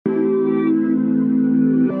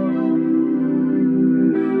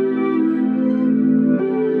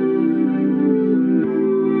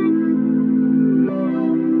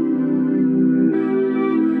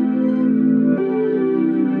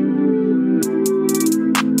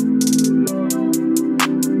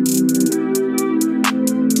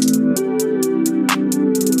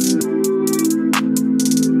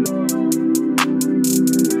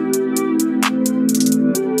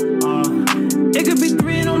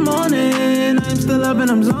up and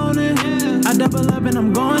I'm zoning. I double up and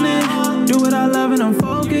I'm going in. Do what I love and I'm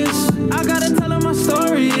focused. I gotta tell them my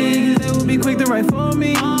story, 'cause they will be quick to write for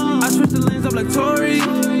me. I switch the lanes up like Tory.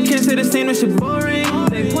 Can't say the same, this shit boring.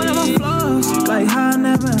 They point at my flaws, like how I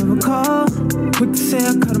never ever call. Quick to say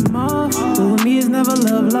I cut them off, but with me it's never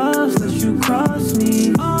love lost, unless you cross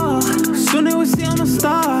me. Soon they will see I'm a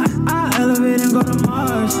star. I elevate and go to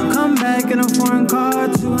Mars. Come back in a foreign car,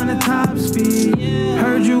 200 top speed.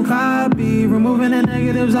 Heard you copy, removing the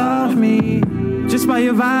negatives off me. Just by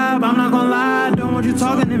your vibe, I'm not gonna lie, don't want you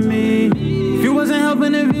talking to me. If you wasn't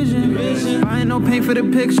helping the vision, I ain't no paint for the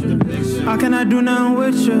picture. How can I do nothing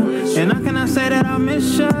with you? And how can I say that I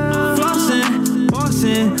miss you? Flossing,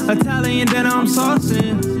 bossing, Italian dinner I'm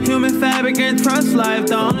saucing. Human fabric and trust life,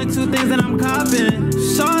 the only two things that I'm copping.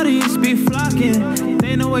 Shorties be flocking,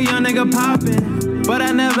 they know a young nigga popping, but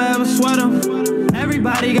I never ever sweat them.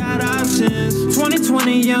 Everybody got options.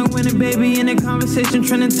 2020 young winning baby in the conversation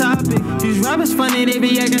trending topic. These rappers funny, they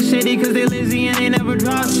be acting shady cause they lazy and they never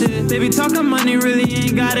drop shit. They be talking money, really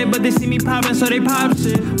ain't got it, but they see me popping so they pop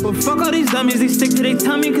shit. But fuck all these dummies, they stick to their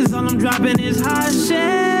tummy cause all I'm dropping is hot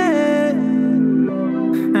shit.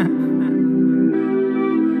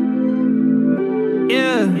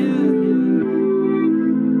 Yeah.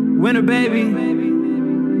 Winner baby,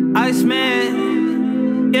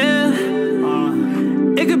 Iceman, yeah.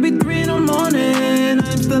 It could be 3 in the morning,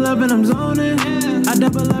 I'm still up and I'm zoning. I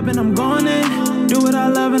double up and I'm going in. Do what I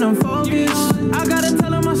love and I'm focused. I gotta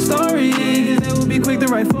tell them my story, 'cause they will be quick to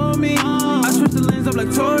write for me. I switch the lanes up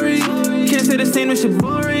like Tory. Can't say the same, this shit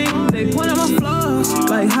boring. They point at my flaws,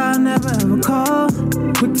 like how I never ever call.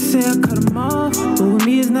 Quick to say I cut them off, but with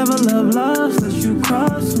me it's never love lost, unless you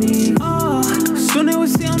cross me. Soon they will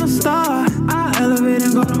see I'm a star. I elevate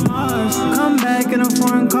and go to Mars. Come back in a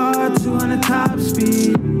foreign car, 200 top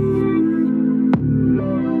speed.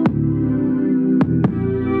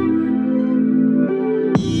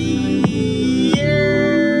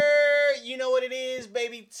 Yeah, you know what it is,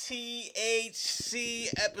 baby. THC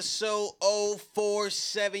episode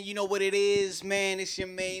 047. You know what it is, man. It's your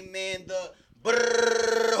main man, the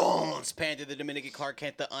Bronze Panther, the Dominican Clark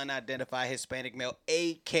Kent, the unidentified Hispanic male,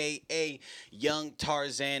 a.k.a. Young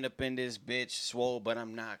Tarzan up in this bitch. Swole, but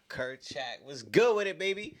I'm not. Kerchak. What's good with it,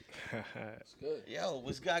 baby? It's good. Yo,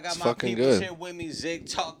 what's good? I got It's my fucking people good. here with me. Zig,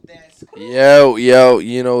 talk that. Yo,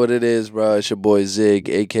 you know what it is, bro. It's your boy Zig,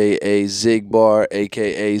 a.k.a. Zig Bar,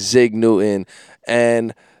 a.k.a. Zig Newton,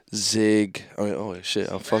 and Zig. Oh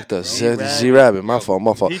shit, I'm fucked up. Z-Rabbit, my fault.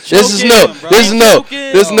 This is no.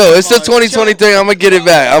 It's the 2020 thing. I'm gonna get it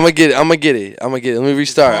back. I'm gonna get it. Let me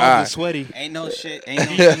restart. All right. Sweaty. Ain't no shit. Ain't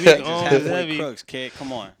no shit. Just halfway crooks, kid.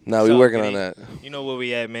 Come on. Nah, we working on that. You know where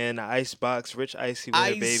we at, man. The Icebox, Rich Icy with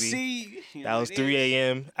it, baby. Icy. You know That was what it 3 is.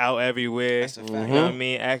 a.m. out everywhere. That's a fact. You know what I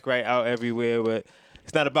mean? Act right out everywhere, but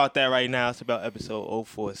it's not about that right now. It's about episode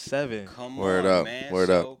 047. Come Word on, up. man. Word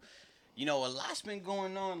so, up. You know, a lot's been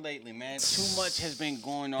going on lately, man. Too much has been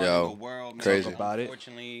going on Yo, in the world, man. crazy. Talk about it.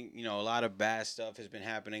 Unfortunately, you know, a lot of bad stuff has been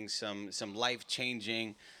happening. Some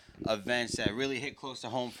life-changing events that really hit close to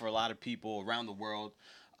home for a lot of people around the world.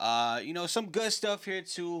 You know, some good stuff here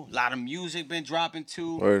too. A lot of music been dropping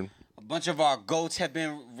too. Word. A bunch of our goats have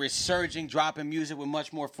been resurging, dropping music with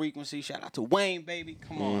much more frequency. Shout out to Wayne, baby.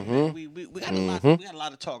 Come on, man. We got a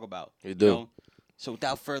lot to talk about. We do. You know? So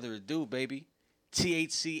without further ado, baby,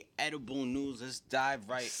 THC edible news. Let's dive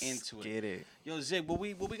right into it. Get it. Yo, Zig, what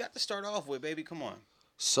we got to start off with, baby? Come on.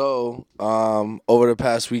 So, over the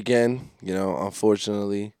past weekend, you know,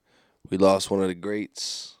 unfortunately, we lost one of the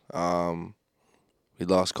greats. We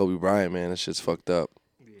lost Kobe Bryant, man. That shit's fucked up.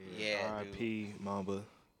 Yeah, R.I.P. Mamba.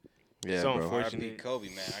 Yeah, So bro. unfortunate. R.I.P. Kobe,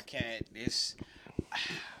 man. I can't. It's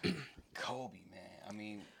Kobe,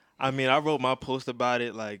 man. I mean, I wrote my post about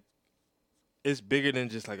it. Like, it's bigger than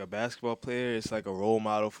just like a basketball player. It's like a role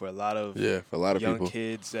model for a lot of For a lot of young people.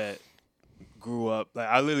 kids that grew up. Like,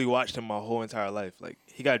 I literally watched him my whole entire life. Like,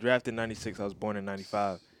 he got drafted in '96. I was born in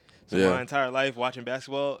 '95. So my entire life watching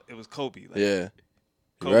basketball, it was Kobe. Like,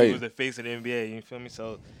 Kobe was the face of the NBA. You feel me?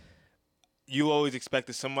 So you always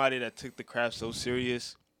expected somebody that took the craft so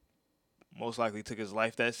serious, most likely took his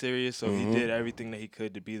life that serious. So he did everything that he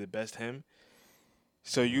could to be the best him.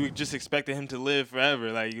 So you just expected him to live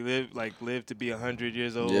forever, live to be 100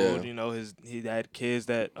 years old. Yeah. You know, he had kids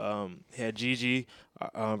that he had Gigi,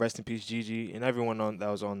 rest in peace Gigi, and everyone that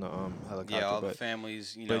was on the helicopter. Yeah, all the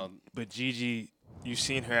families, you know. But Gigi you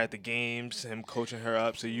seen her at the games, him coaching her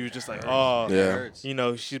up, so you were just like, oh, you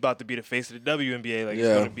know, she's about to be the face of the WNBA, like it's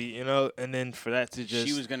gonna be, you know, and then for that to just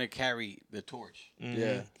she was gonna carry the torch.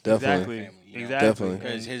 Yeah, definitely, exactly.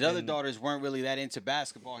 Because his other daughters weren't really that into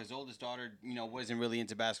basketball. His oldest daughter, you know, wasn't really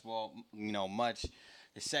into basketball, you know, much.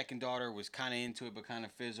 His second daughter was kind of into it, but kind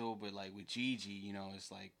of fizzled. But like with Gigi, you know,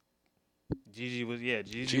 it's like Gigi was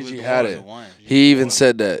Gigi was had it. He even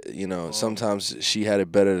said that, you know, sometimes she had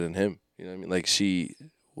it better than him. You know what I mean? Like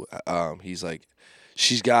he's like,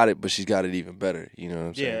 she's got it, but she's got it even better. You know what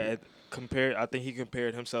I'm saying? Yeah, I think he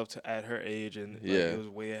compared himself to at her age, and like, it was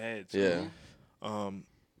way ahead. So,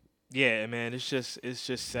 yeah, man, it's just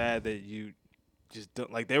sad that you just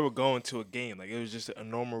don't, like, they were going to a game, like it was just a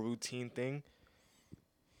normal routine thing,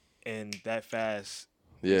 and that fast.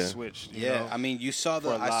 Switched. You know, I mean, I saw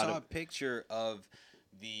a picture of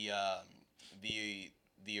the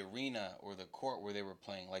arena or the court where they were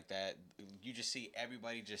playing like that. You just see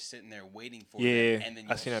everybody just sitting there waiting for them, and then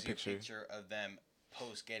you see a picture of them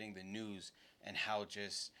post getting the news and how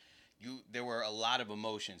just there were a lot of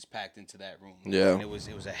emotions packed into that room. Yeah, and it was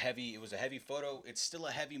a heavy photo. It's still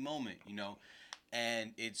a heavy moment, you know,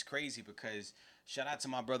 and it's crazy because. Shout out to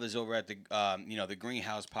my brothers over at the the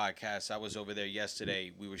Greenhouse podcast. I was over there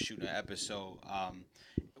yesterday. We were shooting an episode.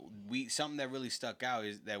 Something that really stuck out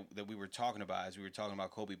is that we were talking about as we were talking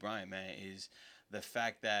about Kobe Bryant, man, is the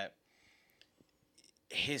fact that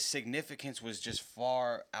his significance was just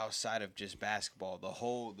far outside of just basketball.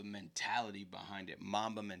 The mentality behind it,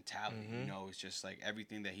 Mamba mentality. You know, it's just like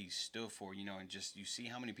everything that he stood for. You know, and just you see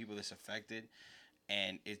how many people this affected,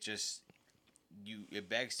 and it just. It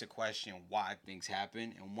begs to question why things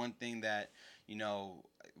happen. And one thing that, you know,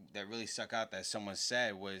 that really stuck out that someone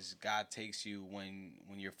said was God takes you when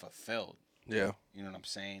you're fulfilled. Yeah. You know what I'm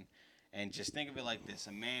saying? And just think of it like this.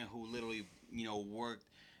 A man who literally, you know, worked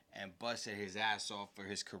and busted his ass off for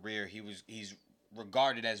his career. He's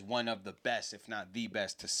regarded as one of the best, if not the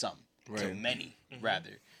best to some, to many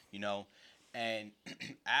rather, you know. And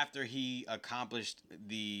after he accomplished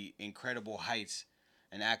the incredible heights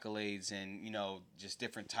and accolades and, you know, just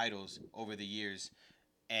different titles over the years.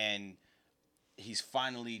 And he's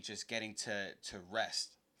finally just getting to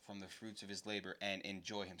rest from the fruits of his labor and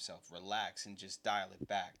enjoy himself, relax, and just dial it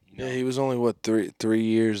back. You know? Yeah, he was only, three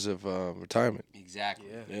years of retirement. Exactly.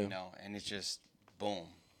 Yeah. You know, and it's just, boom.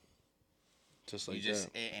 Just like that.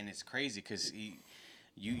 And it's crazy because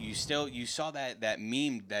you saw that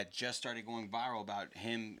meme that just started going viral about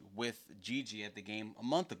him with Gigi at the game a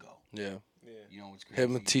month ago. Yeah. Yeah. You know what's crazy?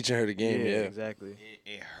 Him teaching her the game. Yeah, exactly.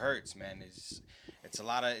 It hurts, man. It's a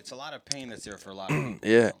lot of pain that's there for a lot of people.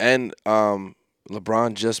 Yeah, you know? And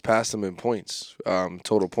LeBron just passed him in points,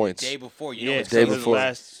 total points. The day before,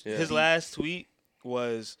 his last tweet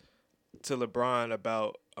was to LeBron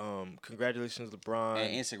about congratulations, LeBron.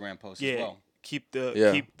 And Instagram post as well. Keep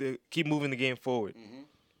moving the game forward.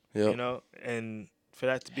 Mm-hmm. Yep. You know, and for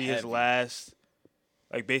that to be his last.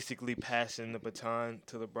 Like basically passing the baton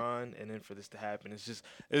to LeBron, and then for this to happen, it's just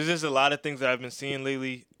a lot of things that I've been seeing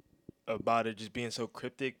lately about it just being so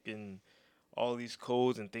cryptic and all these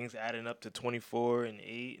codes and things adding up to 24 and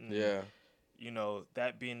 8, and you know,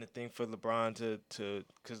 that being the thing for LeBron to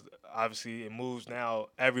because obviously it moves now.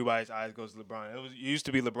 Everybody's eyes goes to LeBron. It used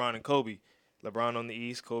to be LeBron and Kobe, LeBron on the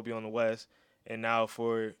East, Kobe on the West. And now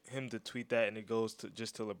for him to tweet that and it goes to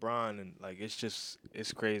LeBron, and like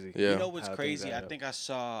it's crazy. Yeah. You know what's crazy? I think I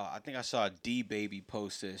saw D Baby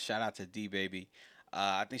post this. Shout out to D Baby.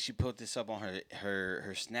 I think she put this up on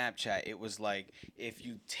her Snapchat. It was like if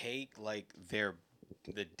you take like the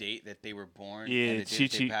date that they were born and the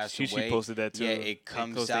date they passed away. She posted that too. Yeah, it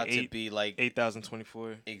comes out to be like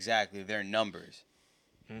 8,024. Exactly, their numbers.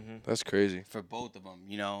 Mm-hmm. That's crazy for both of them,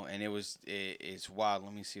 you know, and it's wild.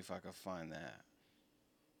 Let me see if I can find that.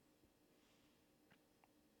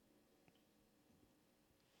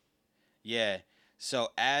 Yeah,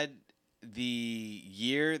 so add the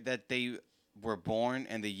year that they were born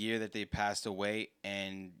and the year that they passed away,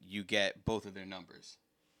 and you get both of their numbers.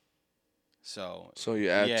 So you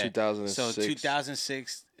add 2006. So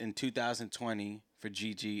 2006 and 2020 for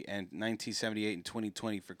Gigi, and 1978 and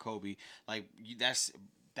 2020 for Kobe. Like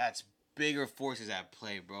that's bigger forces at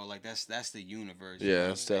play, bro. Like that's the universe.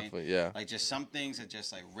 Yeah, it's definitely Like just some things are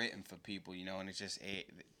just like written for people, you know, and it's just it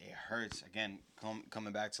hurts. Again,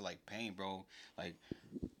 coming back to like pain, bro. Like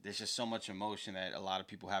there's just so much emotion that a lot of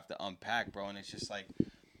people have to unpack, bro. And it's just like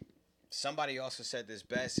somebody also said this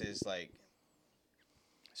best is like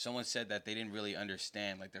someone said that they didn't really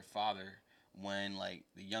understand like their father when like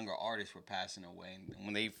the younger artists were passing away, and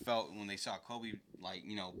when they saw Kobe like,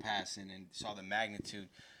 you know, passing and saw the magnitude,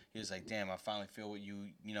 he was like, damn, I finally feel what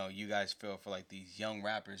you guys feel for like these young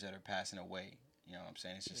rappers that are passing away. You know what I'm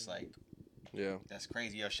saying? It's just like, yeah, that's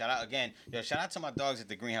crazy. Yo, shout out again. Yo, shout out to my dogs at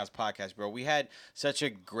the Greenhouse Podcast, bro. We had such a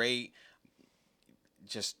great,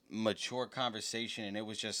 just mature conversation, and it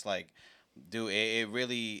was just like, dude, it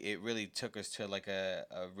really took us to like a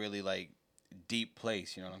really like deep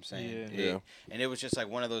place. You know what I'm saying? Yeah. And it was just like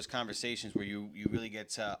one of those conversations where you really get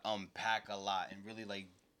to unpack a lot and really like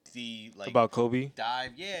about Kobe,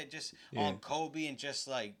 dive on Kobe, and just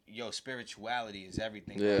like, yo, spirituality is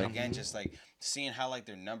everything, bro. Yeah. And again, just like seeing how like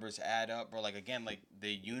their numbers add up, bro. Like again, like the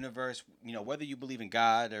universe, whether you believe in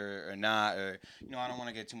God or not, or I don't want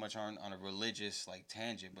to get too much on a religious like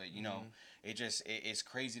tangent, but it's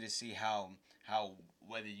crazy to see how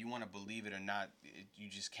whether you want to believe it or not, you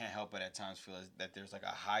just can't help but at times feel that there's like a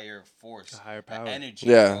higher force, a higher power, energy,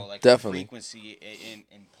 yeah, bro, like definitely, frequency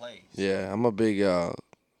in play. So. Yeah,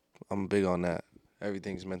 I'm big on that.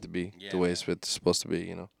 Everything's meant to be the way it's supposed to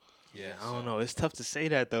be, Yeah, I don't know. It's tough to say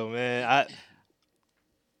that though, man.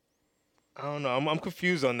 I don't know. I'm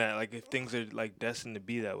confused on that. Like, if things are like destined to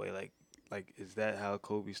be that way, like is that how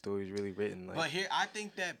Kobe's story is really written? Like, but here, I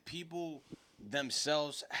think that people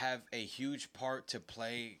themselves have a huge part to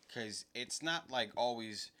play, because it's not like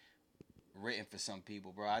always written for some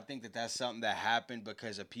people, bro. I think that that's something that happened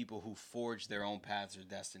because of people who forged their own paths or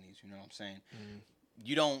destinies. You know what I'm saying?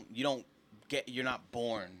 You're not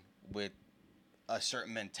born with a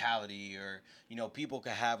certain mentality, or people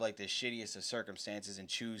could have like the shittiest of circumstances and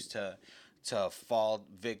choose to fall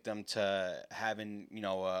victim to having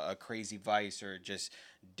a crazy vice, or just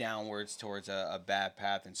downwards towards a bad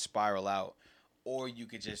path and spiral out. Or you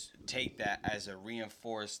could just take that as a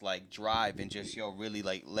reinforced like drive and just really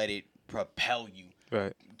like let it propel you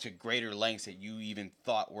right to greater lengths that you even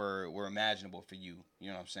thought were imaginable for you. You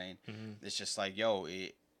know what I'm saying? Mm-hmm. It's just like, yo,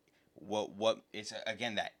 what it's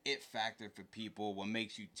again that it factor for people. What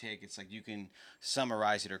makes you tick? It's like you can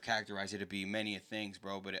summarize it or characterize it to be many things,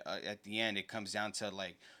 bro. But at the end, it comes down to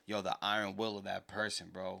like, yo, the iron will of that person,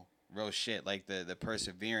 bro. Real shit, like the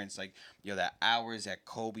perseverance, like, yo, the hours that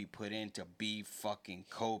Kobe put in to be fucking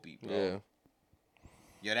Kobe, bro. Yeah.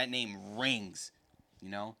 Yo, that name rings,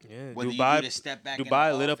 Yeah. Whether you do to step back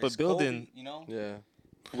Dubai in lit office, up a building, Kobe, Yeah.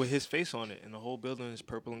 with his face on it, and the whole building is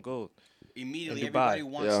purple and gold. Immediately, everybody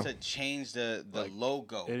wants to change the like,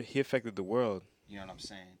 logo. He affected the world. You know what I'm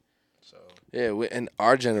saying? So yeah, in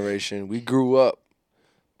our generation, we grew up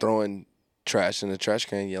throwing trash in the trash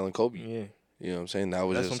can, yelling Kobe. Yeah. You know what I'm saying? That's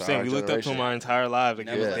what I'm saying. We looked up to him our entire lives. Like,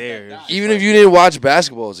 he was there. Even if you didn't watch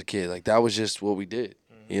basketball as a kid, like, that was just what we did.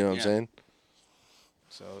 Mm-hmm. You know what I'm saying?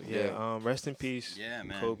 So, rest in peace. Yeah,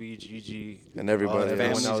 man. Kobe, Gigi. And everybody. The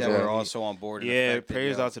families that were also on board.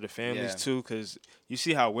 Prayers out to the families, too, because you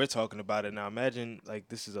see how we're talking about it now. Imagine, like,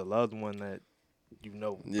 this is a loved one that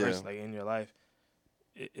person, like, in your life.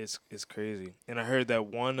 It's crazy. And I heard that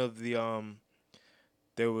one of the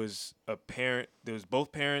there was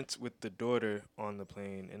both parents with the daughter on the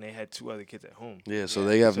plane, and they had two other kids at home. Yeah, so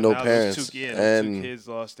they have no parents. Those two kids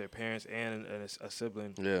lost their parents and a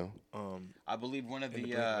sibling. Yeah. I believe one of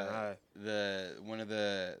the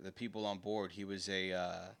people on board, he was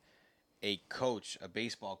a coach, a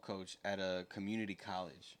baseball coach at a community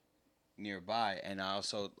college nearby, and I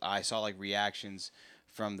saw like reactions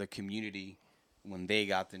from the community when they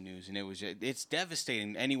got the news, and it's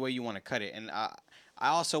devastating any way you want to cut it. And I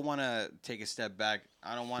also want to take a step back.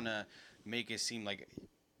 I don't want to make it seem like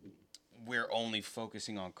we're only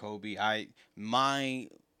focusing on Kobe. My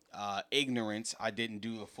ignorance, I didn't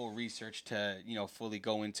do a full research to fully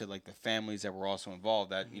go into like the families that were also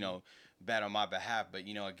involved that bad on my behalf. But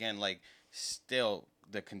again, like, still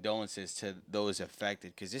the condolences to those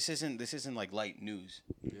affected, because this isn't like light news.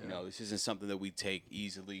 Yeah. This isn't something that we take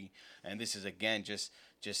easily, and this is again just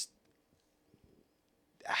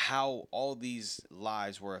how all these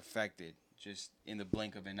lives were affected just in the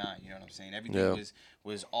blink of an eye. You know what I'm saying? Everything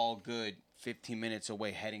was all good 15 minutes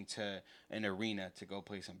away, heading to an arena to go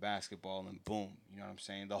play some basketball, and boom, you know what I'm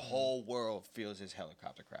saying? The whole world feels this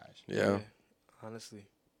helicopter crash. Yeah. Honestly.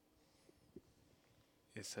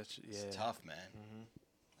 It's tough, man. Mm-hmm.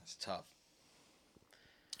 It's tough.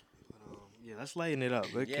 Let's lighten it up.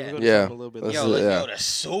 Can we go to something a little bit? Let's go to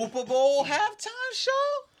Super Bowl halftime show.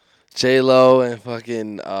 J-Lo and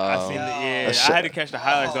fucking. I had to catch the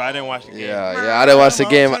highlights, though. I didn't watch the game. Yeah, I didn't watch the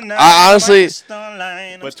game. I honestly.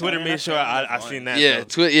 But Twitter made sure I seen that. Yeah,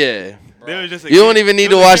 There was just you don't even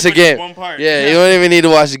need to watch the game. One part. Yeah, you don't even need to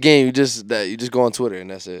watch the game. You just go on Twitter and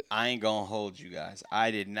that's it. I ain't gonna hold you guys.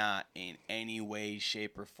 I did not in any way,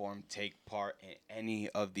 shape, or form take part in any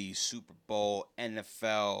of these Super Bowl,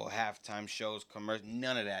 NFL halftime shows, commercials.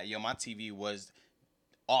 None of that. Yo, my TV was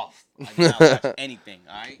off. I did not watch anything.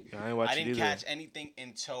 All right. Yeah, I didn't catch anything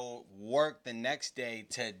until work the next day.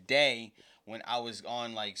 Today, when I was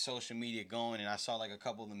on like social media going, and I saw like a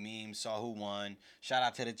couple of the memes, saw who won. Shout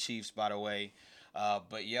out to the Chiefs, by the way.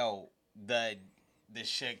 But yo, the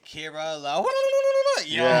Shakira,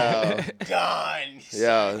 gone.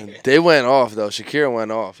 Yeah, they went off though. Shakira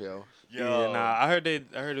went off, yo. Yeah, I heard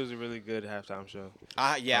it was a really good halftime show.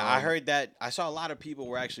 I heard that. I saw a lot of people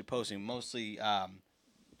were actually posting, mostly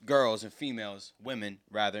girls and females, women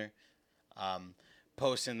rather,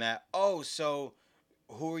 posting that. Oh, so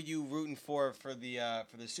who are you rooting for the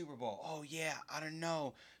Super Bowl? Oh yeah, I don't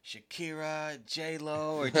know, Shakira,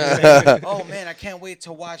 J-Lo, or just oh man, I can't wait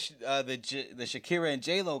to watch the Shakira and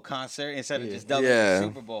J-Lo concert instead of just dubbing the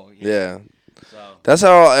Super Bowl. Yeah. So that's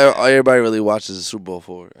how everybody really watches the Super Bowl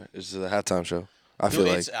for. It's just a halftime show. I feel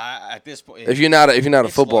like at this point, if you're not a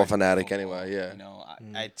football fanatic, anyway, yeah. You know,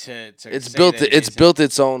 it's built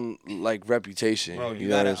its own like reputation. Bro, you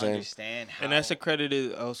know what I'm saying? Understand how, and that's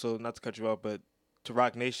accredited also, not to cut you off, but to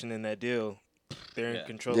Rock Nation in that deal. They're in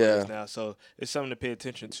control of this now, so it's something to pay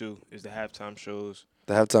attention to. Is the halftime shows?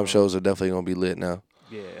 The halftime shows are definitely gonna be lit now.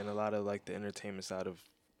 Yeah, and a lot of like the entertainment side of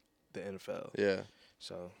the NFL. Yeah.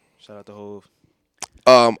 So shout out to Hove.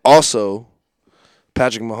 Also,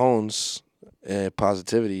 Patrick Mahomes.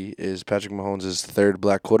 Positivity is Patrick Mahomes' third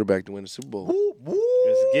black quarterback to win the Super Bowl.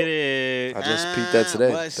 Let's get it. I just peeped that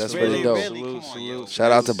today. That's really dope. Salute.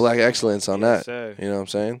 Shout out to Black Excellence on that. Sir. You know what I'm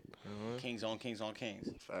saying? Kings on kings on kings.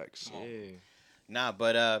 Facts. Yeah. Nah,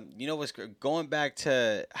 but you know what's going back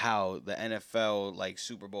to how the NFL like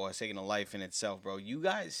Super Bowl has taken a life in itself, bro. You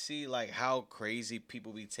guys see like how crazy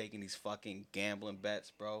people be taking these fucking gambling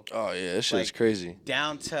bets, bro. Oh yeah, this shit's crazy.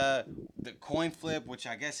 Down to the coin flip, which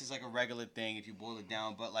I guess is like a regular thing if you boil it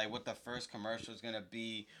down. But like, what the first commercial is gonna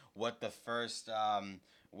be, what the first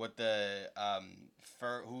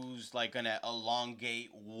who's like gonna elongate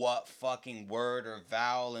what fucking word or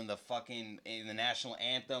vowel in the national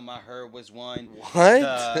anthem. I heard was one. What?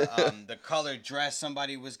 The color dress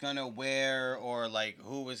somebody was gonna wear, or like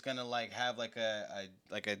who was gonna like have like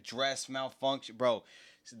a dress malfunction, bro.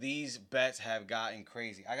 So these bets have gotten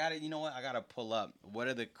crazy. You know what? I gotta pull up. What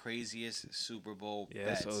are the craziest Super Bowl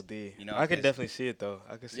bets? That's OD. You know, I could definitely see it though.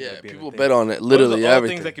 I could see that being people a thing. bet on it. Literally Those are all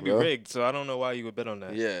everything. Things that could be rigged. So I don't know why you would bet on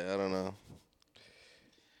that. Yeah, I don't know.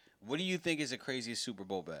 What do you think is the craziest Super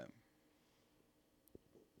Bowl bet?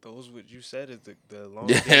 Those what you said is the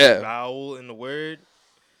longest vowel in the word.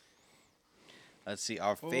 Let's see.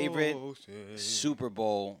 Our favorite Super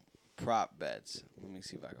Bowl prop bets. Let me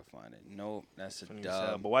see if I can find it. Nope, that's a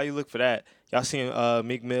dub. But why you look for that? Y'all seen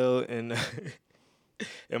Meek Mill and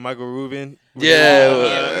and Michael Rubin? We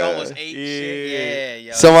almost ate shit.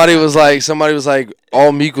 Yeah. Somebody was like,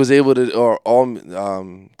 all Meek was able to, or all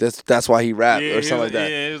that's why he rapped or something like that.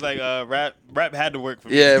 Yeah, it was like rap had to work for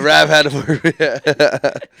me. Yeah, rap had to work.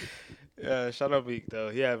 Yeah, shout out Meek though.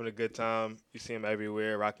 He having a good time. You see him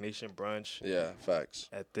everywhere. Rock Nation brunch. Yeah, facts.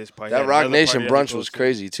 At this party, that Rock Nation brunch was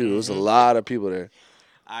crazy too. There was a lot of people there.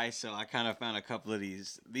 Alright, so I kind of found a couple of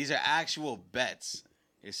these. These are actual bets.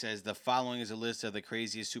 It says the following is a list of the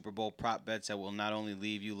craziest Super Bowl prop bets that will not only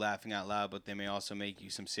leave you laughing out loud, but they may also make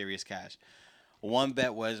you some serious cash. One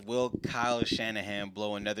bet was, will Kyle Shanahan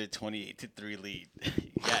blow another 28-3 lead?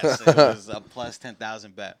 Yes, it was a plus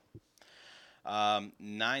 10,000 bet.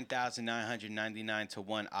 9,999 to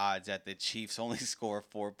 1 odds that the Chiefs only score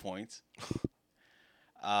 4 points.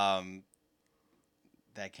 That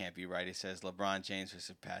can't be right. It says LeBron James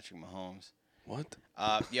versus Patrick Mahomes. What?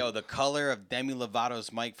 The color of Demi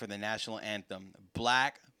Lovato's mic for the national anthem: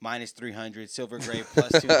 black minus 300, silver gray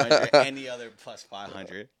plus 200, any other plus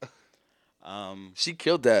 500. She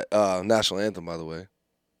killed that national anthem, by the way.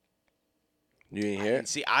 You didn't hear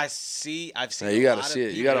it? I've seen. No, you gotta see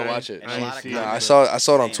it. You gotta watch it. I saw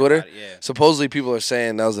it on Twitter. Yeah. Supposedly, people are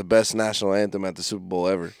saying that was the best national anthem at the Super Bowl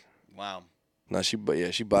ever. Wow. No, she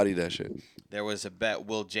bodied that shit. There was a bet.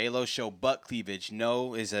 Will J-Lo show butt cleavage?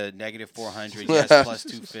 No is a negative 400. Yes, plus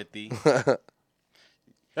 250.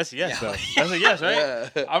 That's a yes, though. That's a yes,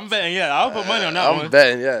 right? Yeah. I'm betting, yeah. I'll put money on that one. I'm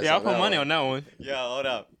betting, yes. Yeah, I'll put money on that one. Yo, hold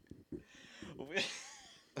up.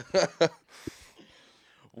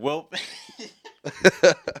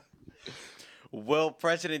 Will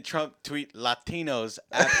President Trump tweet Latinos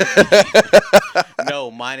after no,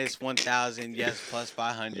 minus 1,000, yes, plus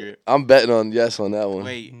 500. I'm betting on yes on that one.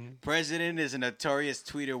 Wait, President is a notorious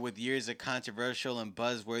tweeter with years of controversial and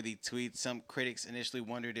buzzworthy tweets. Some critics initially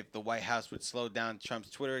wondered if the White House would slow down Trump's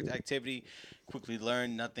Twitter activity. Quickly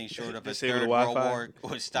learned nothing short of a third World War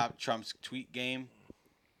would stop Trump's tweet game.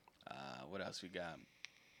 What else we got?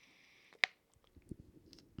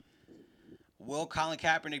 Will Colin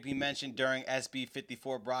Kaepernick be mentioned during SB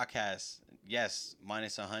 54 broadcast? Yes,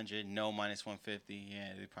 minus 100. No, minus 150. Yeah,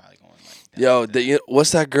 they're probably going like that. Yo,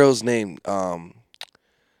 what's that girl's name?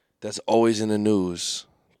 That's always in the news.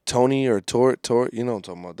 Tony or Tor? You know what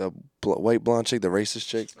I'm talking about? That white blonde chick, the racist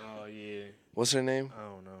chick. Oh yeah. What's her name? I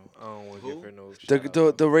don't know. I don't want to give her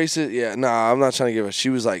no. The racist. Yeah, nah, I'm not trying to give her. She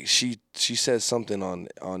was like she said something on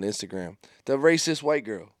Instagram. The racist white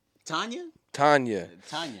girl. Tanya.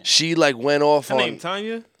 She like went off her on. Her name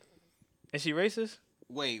Tanya. Is she racist?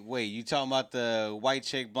 Wait. You talking about the white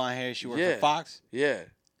chick, blonde hair? She worked for Fox. Yeah.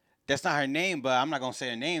 That's not her name, but I'm not gonna say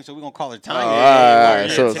her name, so we're gonna call her Tanya. All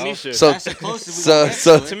right. So Tanisha. That's the closest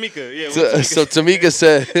we Tamika. Yeah. So Tamika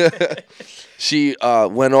said she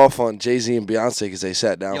went off on Jay-Z and Beyonce because they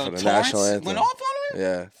sat down for the national anthem. Went off on her?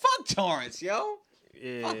 Yeah. Fuck Torrance, yo.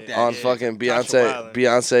 Yeah. Fuck that. On fucking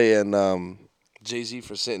Beyonce and Jay-Z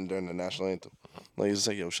for sitting during the national anthem. Like it's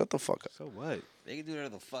like, yo, shut the fuck up. So what? They can do whatever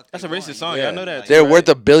the fuck. That's a racist song. Yeah. I know that. They're worth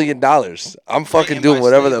 $1 billion. I'm fucking doing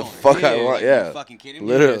whatever the fuck I want. Yeah. You fucking kidding me?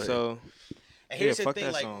 Literally. Yeah, so. And here's the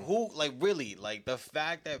thing, like really, like the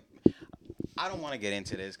fact that I don't want to get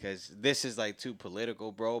into this because this is like too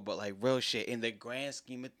political, bro. But like real shit, in the grand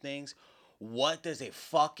scheme of things, what does it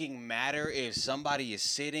fucking matter if somebody is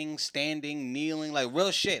sitting, standing, kneeling? Like real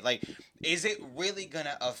shit. Like, is it really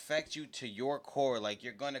gonna affect you to your core? Like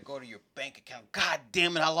you're gonna go to your bank account. God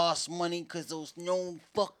damn it, I lost money because those no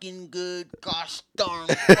fucking good, gosh darn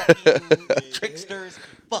fucking tricksters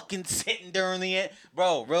fucking sitting during the end,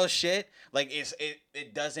 bro. Real shit. Like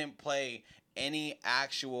it doesn't play any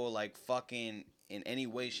actual like fucking in any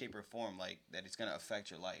way, shape, or form like that. It's gonna affect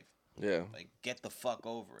your life. Yeah. Like get the fuck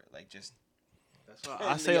over it. Like just. That's why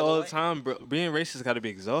I say all the time, bro. Being racist got to be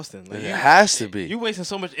exhausting. Like, it has to be. You wasting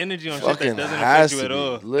so much energy on fucking shit that doesn't affect you at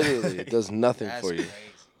all. Literally, it does nothing for you. Crazy.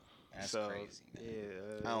 That's crazy. Man.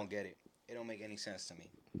 Yeah. I don't get it. It don't make any sense to me.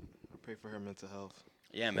 I pray for her mental health.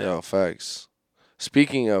 Yeah, man. Yo, facts.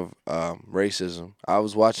 Speaking of racism, I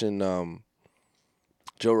was watching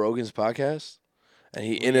Joe Rogan's podcast, and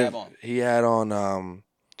he had on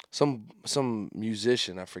some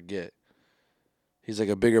musician, I forget. He's like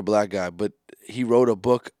a bigger black guy, but he wrote a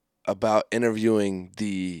book about interviewing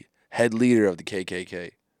the head leader of the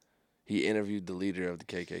KKK. He interviewed the leader of the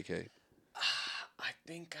KKK. I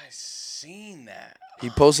think I seen that.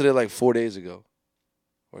 He posted it like 4 days ago.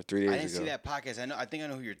 Or 3 days ago. I didn't see that podcast. I think I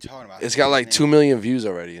know who you're talking about. It's got like 2 million views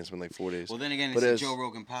already. It's been like 4 days. Well, then again, it's a Joe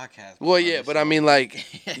Rogan podcast. Well, yeah, but I mean, like,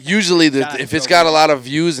 usually if it's got a lot of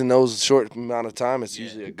views in those short amount of time, it's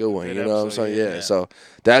usually a good one. You know what I'm saying? Yeah. So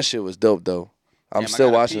that shit was dope, though. I'm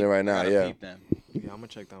still watching it right now. Yeah. Yeah, I'm gonna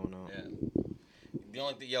check that one out. Yeah. The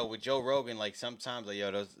only thing, with Joe Rogan, like sometimes, like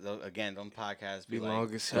those again, them podcasts be like,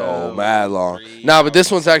 long as hell. Oh, mad long. Nah, but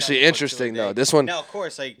this one's actually interesting though. This one, no, of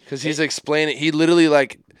course, like, because he's explaining. He literally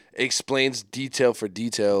like explains detail for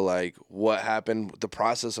detail, like what happened, the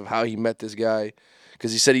process of how he met this guy,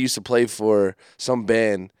 because he said he used to play for some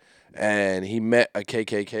band. And he met a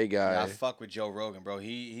KKK guy. Yeah, I fuck with Joe Rogan, bro.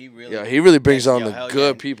 He really. Yeah, he really brings on the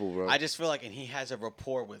good people, bro. I just feel like, and he has a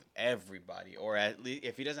rapport with everybody, or at least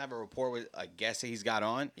if he doesn't have a rapport with a guest that he's got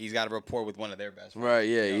on, he's got a rapport with one of their best friends. Right?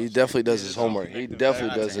 Yeah, he definitely does his homework. He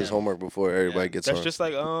definitely does his homework before everybody gets on. That's just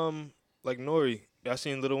like Nori. Y'all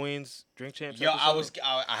seen Lil Wayne's Drink Champs? Yo,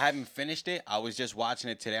 I haven't finished it. I was just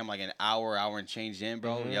watching it today. I'm like an hour and change in,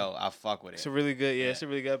 bro. Mm-hmm. Yo, I fuck with it. It's a really good, it's a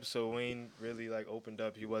really good episode. Wayne really like opened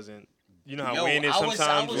up. He wasn't, you know how Wayne is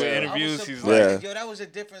sometimes with interviews. He's like, yo, that was a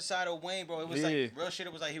different side of Wayne, bro. It was like real shit.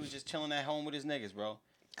 It was like he was just chilling at home with his niggas, bro.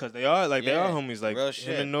 Cause they are homies. Like real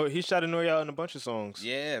shit. Him and he shot Nori out in a bunch of songs.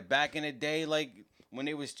 Yeah, back in the day, like. When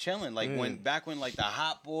they was chilling, like back when like the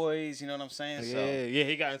Hot Boys, you know what I'm saying? Yeah,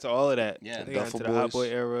 he got into all of that. Yeah, he got into the Hot Boy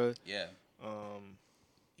era. Yeah.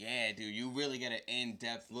 Yeah, dude, you really get an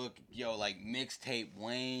in-depth look, like mixtape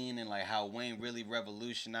Wayne and like how Wayne really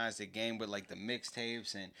revolutionized the game with like the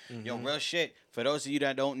mixtapes and yo, real shit. For those of you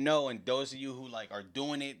that don't know and those of you who like are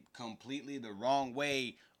doing it completely the wrong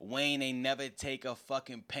way, Wayne ain't never take a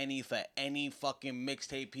fucking penny for any fucking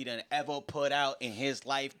mixtape he done ever put out in his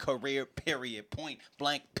life, career, period, point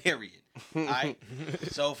blank, period. Alright?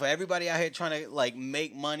 So for everybody out here trying to like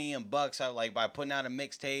make money and bucks out like by putting out a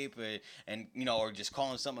mixtape and you know, or just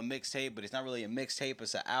calling something a mixtape, but it's not really a mixtape,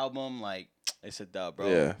 it's an album, like it's a dub, bro.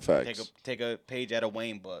 Yeah, facts. Take a page out of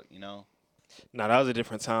Wayne book, you know? Nah, that was a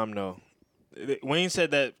different time though. Wayne said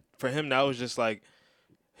that for him that was just like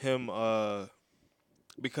him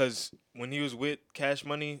because when he was with Cash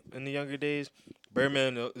Money in the younger days,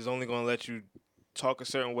 Birdman is only going to let you talk a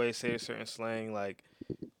certain way, say a certain slang. Like,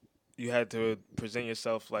 you had to present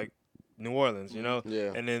yourself like New Orleans, you know?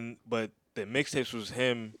 Yeah. And then, but the mixtapes was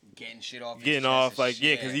him getting off, like,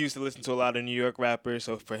 yeah, because he used to listen to a lot of New York rappers.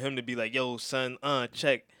 So for him to be like, yo, son,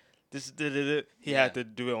 check this, he had to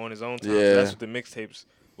do it on his own time. So that's what the mixtapes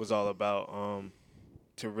was all about.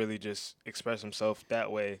 To really just express himself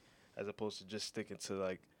that way, as opposed to just sticking to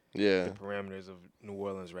like the parameters of New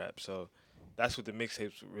Orleans rap. So that's what the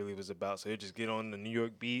mixtapes really was about. So he just get on the New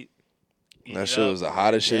York beat. That shit was the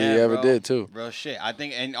hottest shit he ever did too. Real shit. I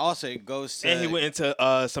think, and also it goes to. And he went into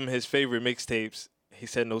some of his favorite mixtapes. He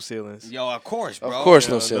said No Ceilings. Yo, of course, bro. Of course,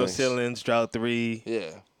 No Ceilings. No Ceilings, Drought 3.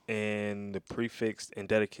 Yeah. And the Prefix and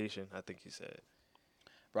Dedication, I think he said.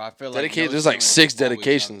 Bro, I feel like there's like 6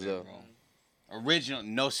 dedications though. Original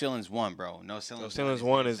No Ceilings 1, bro. No Ceilings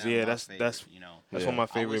 1 is that's you know. That's one of my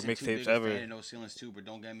favorite mixtapes ever. No Ceilings 2, but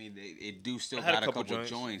don't get me, it do still got a couple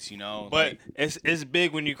joints, you know. But like, it's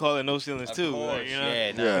big when you call it No Ceilings 2. Like, you know?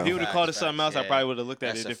 If he would have called it something else, I probably would have looked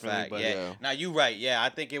at it differently. But Now you right. Yeah, I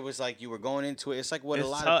think it was like you were going into it. It's like what a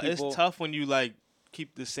lot of people. It's tough when you like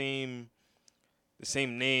keep the same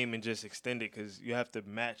name and just extend it because you have to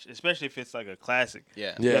match, especially if it's like a classic.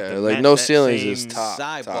 Yeah, like No Ceilings is top.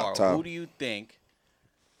 Sidebar, top. who do you think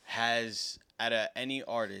has, out of any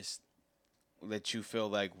artist that you feel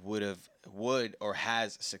like would or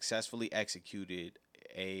has successfully executed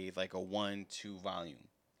a 1-2 volume?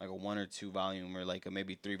 Like a 1 or 2 volume, or like a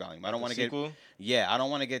maybe 3 volume. I don't want to get I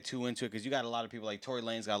don't want to get too into it because you got a lot of people like Tory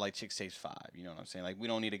Lane's got like Chick Tapes 5. You know what I'm saying? Like we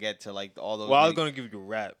don't need to get to like all those. Well, I was gonna give you a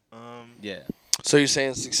rap. Yeah. So you're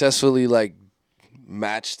saying successfully like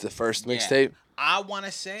matched the first mixtape? I want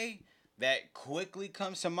to say that quickly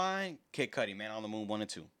comes to mind. Kid Cudi, Man on the Moon 1 and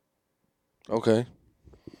 2. Okay.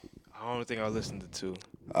 I don't think I listened to 2.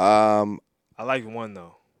 I like 1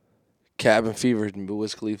 though. Cabin Fever,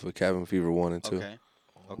 Wiz Khalifa, Cabin Fever 1 and 2.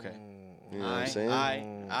 Okay. You know what I'm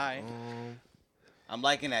saying? I'm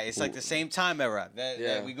liking that. It's like the same time era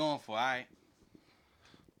that we going for. All right.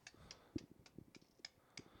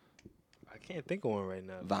 I can't think of one right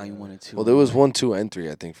now. Volume 1 and 2. Well, there was 1, 2, and 3,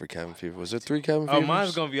 I think, for Cabin Fever. Was there 3 Cabin Fevers? Oh,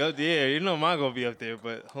 mine's gonna be up there. You know mine's gonna be up there.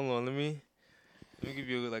 But hold on, let me give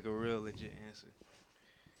you like a real legit answer.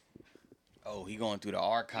 Oh, he going through the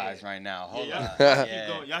archives right now. Hold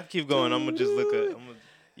on. Y'all keep going. I'm gonna just look at.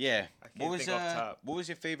 Yeah. I can't think off top. What was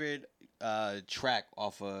your favorite track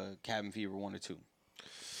off of Cabin Fever 1 or 2?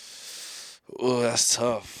 Oh, that's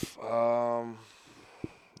tough.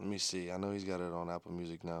 Let me see. I know he's got it on Apple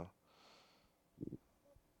Music now.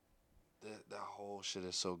 That whole shit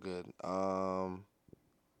is so good.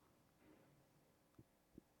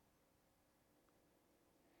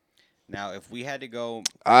 Now, if we had to go,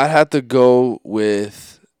 I'd have to go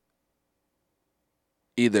with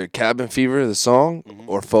either Cabin Fever, the song,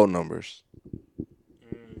 or Phone Numbers.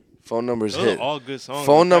 Phone Numbers Those hit. are all good songs.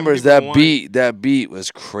 Phone Numbers, that beat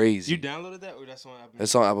was crazy. You downloaded that or that's on Apple Music?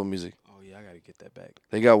 It's on Apple Music. Oh yeah, I gotta get that back.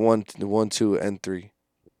 They got 1, 2, and 3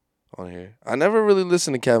 on here. I never really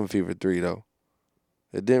listened to Cabin Fever 3 though.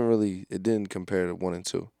 It didn't compare to 1 and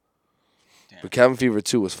 2. Damn. But Cabin Fever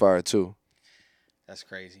 2 was fire too. That's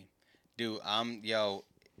crazy. Dude,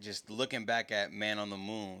 just looking back at Man on the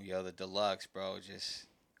Moon, the deluxe, bro, just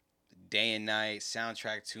day and night,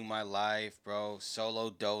 soundtrack to my life, bro, solo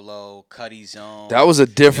dolo, Cudi Zone. That was a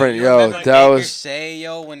different, that was say,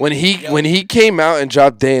 when he came out and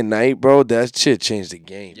dropped Day and Night, bro, that shit changed the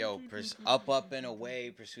game. Up and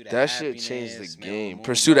Away, Pursuit of That Happiness. shit changed the game.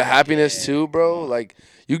 Pursuit of Happiness too, bro. Like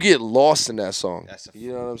you get lost in that song.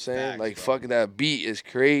 You know what I'm saying? Like fucking that beat is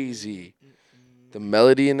crazy. The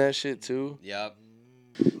melody in that shit too. Yep.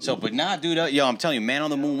 So, but nah, dude, I'm telling you, Man on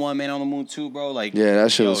the Moon 1, Man on the Moon 2, bro. Like,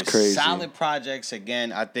 that shit was crazy. Solid projects.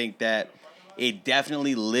 Again, I think that it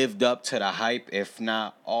definitely lived up to the hype, if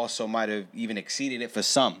not also might have even exceeded it for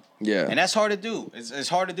some. Yeah. And that's hard to do. It's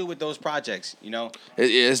hard to do with those projects, you know?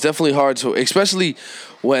 It's definitely hard to, especially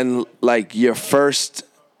when, like, your first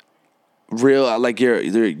real, like, your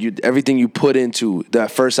everything you put into that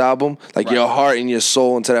first album, like, your heart and your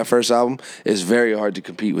soul into that first album is very hard to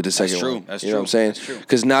compete with the second one. That's true. You know what I'm saying? That's true.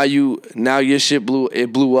 Because now your shit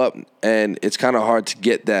blew up, and it's kind of hard to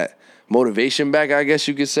get that motivation back, I guess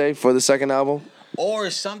you could say, for the second album. Or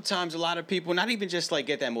sometimes a lot of people, not even just like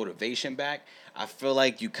get that motivation back, I feel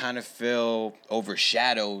like you kind of feel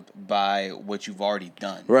overshadowed by what you've already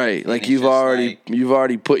done. Right, like you've already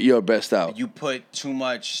put your best out. You put too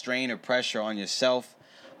much strain or pressure on yourself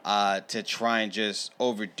to try and just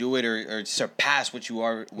overdo it or surpass what you've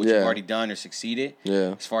already done or succeeded.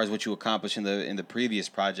 Yeah. As far as what you accomplished in the previous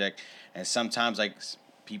project, and sometimes like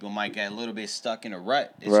people might get a little bit stuck in a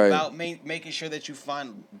rut. It's about making sure that you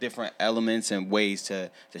find different elements and ways to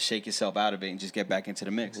shake yourself out of it and just get back into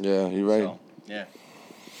the mix. Yeah, you're right. So, yeah.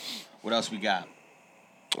 What else we got?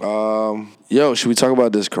 Yo, should we talk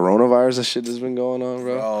about this coronavirus and shit that's been going on,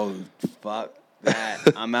 bro? Bro, fuck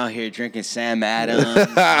that. I'm out here drinking Sam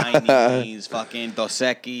Adams, Chinese, fucking Dos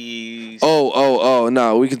Equis. Oh,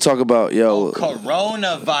 no, we can talk about, yo. Oh,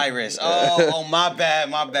 coronavirus. Oh, my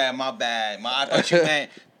bad. I thought you meant...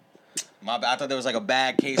 My bad. I thought there was like a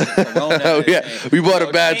bad case of corona. Yeah, we bought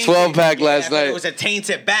a bad 12-pack last night. It was a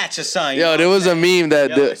tainted batch or something. Yo, there was a meme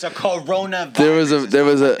that it's a coronavirus.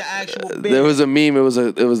 There was a meme. It was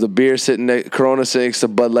the beer sitting there, Corona sitting next to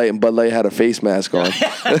Bud Light, and Bud Light had a face mask on.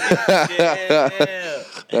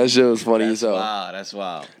 That shit was funny as hell. Wow, that's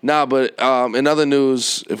wild. Nah, but in other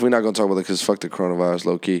news, if we're not gonna talk about it, because fuck the coronavirus,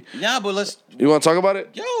 low key. Nah, but let's. You want to talk about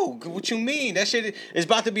it? Yo, what you mean? That shit is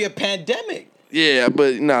about to be a pandemic. Yeah,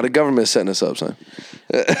 but the government's setting us up, son.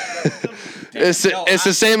 It's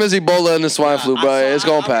the same as Ebola and the swine flu, bro. It's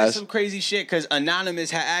gonna pass. Read some crazy shit because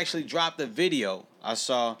Anonymous had actually dropped a video I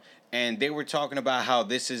saw, and they were talking about how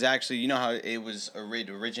this is actually, you know how it was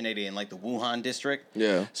originated in like the Wuhan district.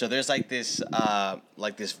 Yeah. So there's like this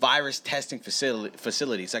virus testing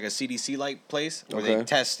facility. It's like a CDC like place where they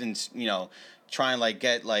test and try and like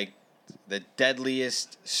get like the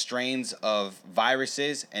deadliest strains of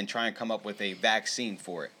viruses and try and come up with a vaccine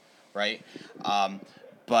for it, right?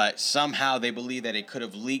 But somehow they believe that it could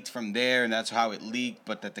have leaked from there, and that's how it leaked,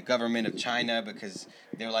 but that the government of China, because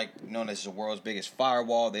they're like known as the world's biggest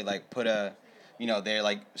firewall, they like put a, they're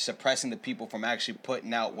like suppressing the people from actually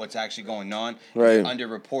putting out what's actually going on. Right.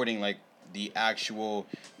 Underreporting like the actual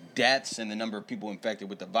deaths and the number of people infected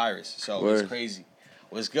with the virus. So Word. It's crazy.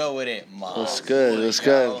 What's good with it, Mom? What's good? What's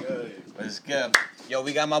good? Yo,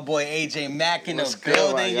 we got my boy AJ Mack in the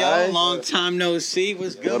building, yo. Guys? Long time no see.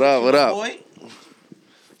 What's good? What up? Boy?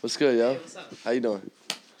 What's good, yo? What's up? How you doing?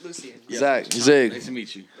 Lucy. Zach, Zig. Nice to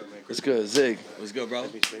meet you. What's good, Zig? What's good, bro?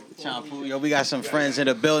 Champu. Yo, we got some friends in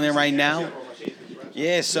the building right now.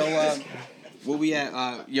 Yeah, so where we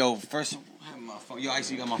at? Yo, first, I have my phone. Yo,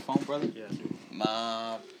 actually, you got my phone, brother?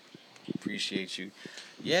 Yeah. Appreciate you.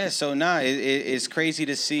 Yeah, so it's crazy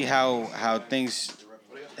to see how things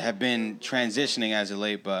have been transitioning as of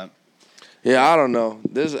late, but Yeah, I don't know.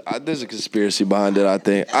 There's a conspiracy behind it. I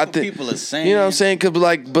think. That's what people are saying. You know what I'm saying?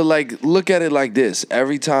 But look at it like this.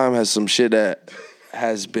 Every time has some shit that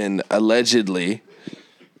has been allegedly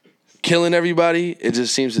killing everybody. It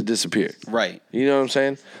just seems to disappear. Right. You know what I'm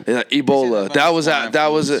saying? Like Ebola. That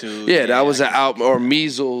was out or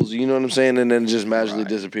measles. You know what I'm saying? And then it just magically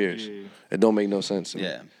disappears. Yeah. It don't make no sense.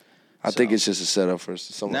 Yeah. I think it's just a setup for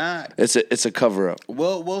someone. Nah. It's a cover up.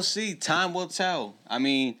 Well, we'll see. Time will tell. I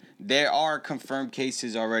mean, there are confirmed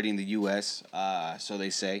cases already in the U.S. So they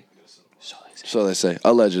say. So they say.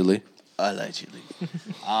 Allegedly.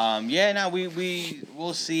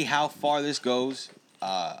 We'll see how far this goes.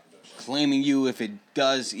 Claiming you if it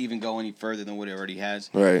does even go any further than what it already has.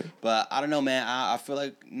 Right. But I don't know, man. I feel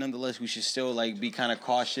like nonetheless we should still like be kind of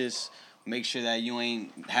cautious. Make sure that you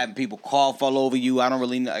ain't having people cough all over you. I don't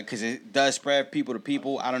really know because it does spread people to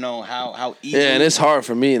people. I don't know how easy. Yeah, and it's hard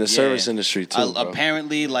for me in the service industry too.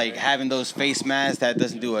 Apparently, like having those face masks that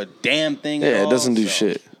doesn't do a damn thing. Yeah, it doesn't do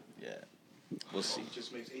shit. Yeah, we'll see.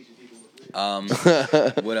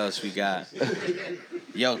 What else we got?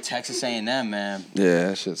 Yo, Texas A&M, man. Yeah,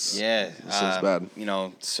 that shit's bad.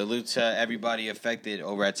 Salute to everybody affected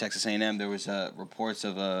over at Texas A&M. There was reports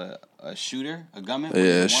of a shooter, a gunman.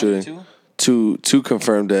 Yeah, shooting. Two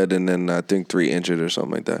confirmed dead, and then I think 3 injured or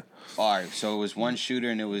something like that. All right, so it was one shooter,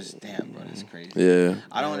 and it was damn, bro, that's crazy. Yeah.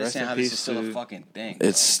 I don't understand how this is still a fucking thing.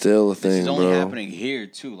 It's still a thing, bro. This is only happening here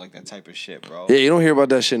too, like that type of shit, bro. Yeah, you don't hear about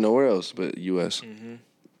that shit nowhere else but U.S. Mm-hmm.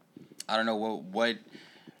 I don't know what.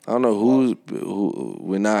 I don't know who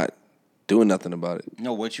we're not doing nothing about it. You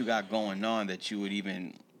know what you got going on that you would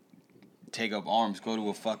even take up arms, go to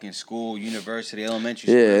a fucking school, university, elementary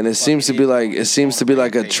school. Yeah, and it seems to be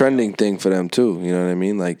like a trending thing for them too. You know what I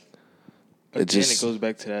mean? Like it goes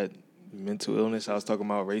back to that mental illness I was talking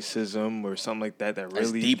about, racism or something like that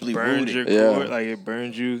really deeply burns rooted. your core. Like it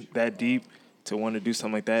burns you that deep to want to do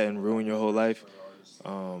something like that and ruin your whole life.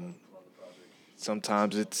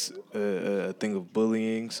 Sometimes it's a thing of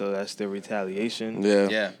bullying, so that's their retaliation.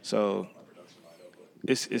 Yeah. So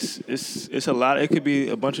it's a lot. It could be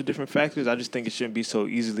a bunch of different factors. I just think it shouldn't be so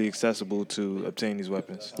easily accessible to obtain these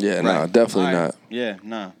weapons. Yeah, right. No, definitely not. Yeah,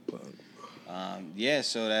 no.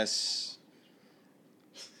 So that's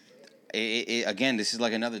it. Again, this is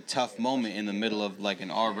like another tough moment in the middle of like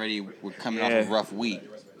we're coming off a rough week.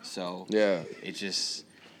 So it just.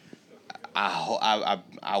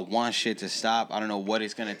 I want shit to stop. I don't know what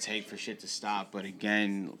it's gonna take for shit to stop, but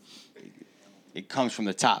again, it comes from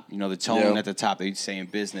the top. You know, the tone at the top. They say in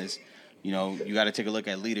business, you know, you got to take a look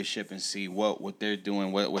at leadership and see what they're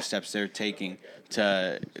doing, what steps they're taking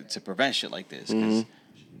to prevent shit like this. Mm-hmm.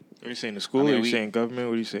 What are you saying, the school? Or are you saying government?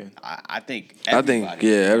 What are you saying? I think everybody. I think,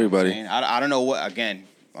 yeah, everybody. I don't know what, again,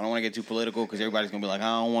 I don't want to get too political because everybody's going to be like,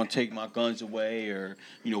 I don't want to take my guns away, or,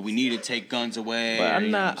 you know, we need to take guns away. But I'm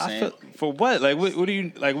you not, I feel, for what? Like, what do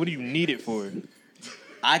you need it for?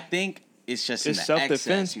 I think it's just it's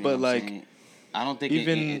self-defense, but like, I don't think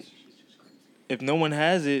even if no one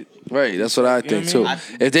has it. Right, that's what I think too.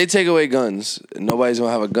 If they take away guns, nobody's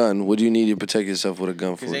gonna have a gun. What do you need to protect yourself with a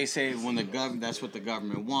gun for? Because they say when that's what the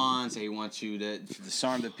government wants. They want you to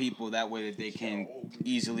disarm the people that way that they can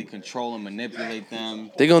easily control and manipulate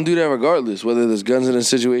them. They're gonna do that regardless, whether there's guns in the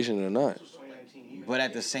situation or not. But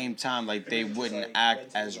at the same time, like, they wouldn't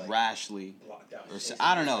act as rashly.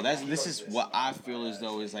 I don't know. This is what I feel as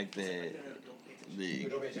though is like the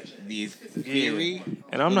theory.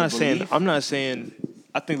 And I'm not saying.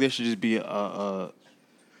 I think there should just be a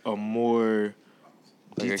more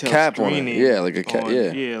like a cap on it. Yeah, like a cap.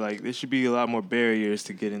 Yeah, like there should be a lot more barriers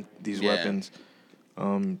to get in these weapons.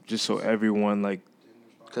 Just so everyone like.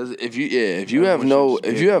 Because if you have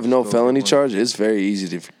no felony charge, it's very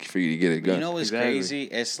easy for you to get a gun. You know what's crazy?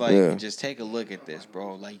 It's like, just take a look at this,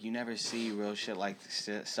 bro. Like, you never see real shit like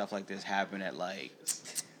stuff like this happen at like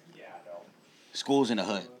schools in the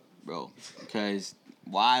hood, bro. Because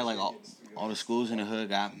why? Like all the schools in the hood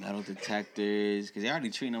got metal detectors because they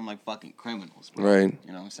already treating them like fucking criminals, bro. Right.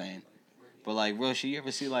 You know what I'm saying? But like, real shit, you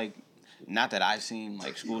ever see like, not that I've seen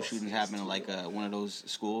like school shootings happen in like one of those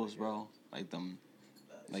schools, bro? Like them.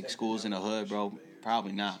 Like schools in the hood, bro?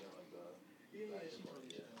 Probably not.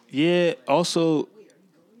 Yeah. Also,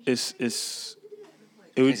 it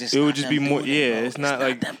would just be more. Yeah, it's not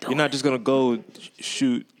like you're not just gonna go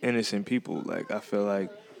shoot innocent people. Like, I feel like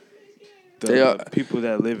the people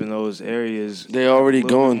that live in those areas, they already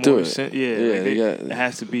going through it. It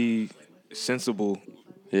has to be sensible.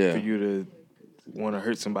 Yeah. For you to want to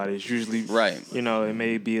hurt somebody. It's usually right. You know, it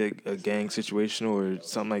may be a gang situation or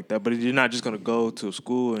something like that, but you're not just gonna go to a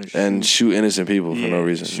school and shoot innocent people for no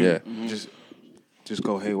reason. Mm-hmm. Just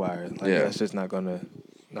go haywire. Like, that's just not gonna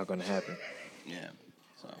happen. Yeah.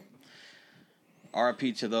 So,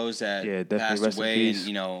 RIP to those that passed away, and,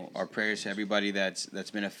 you know, our prayers to everybody that's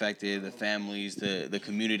been affected, the families, the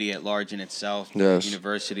community at large in itself, the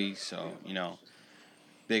university. So, you know,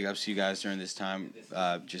 big ups to you guys during this time.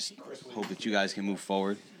 Just hope that you guys can move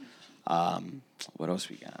forward. What else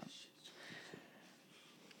we got?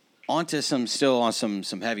 On to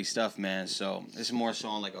some heavy stuff, man. So this is more so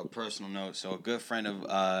on like a personal note. So a good friend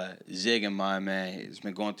of Zig and mine, man, has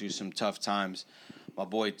been going through some tough times. My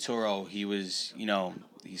boy Turo, he was, you know,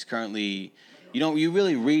 he's currently, you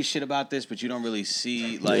really read shit about this, but you don't really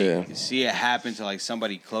see it happen to like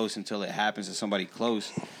somebody close until it happens to somebody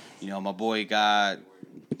close. You know, my boy got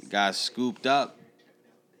scooped up,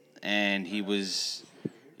 and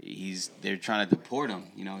they're trying to deport him.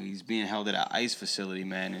 You know, he's being held at an ICE facility,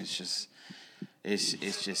 man. It's just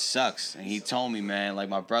sucks. And he told me, man, like,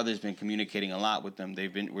 my brother's been communicating a lot with them.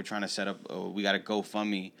 We're trying to set up, we got a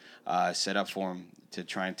GoFundMe set up for him to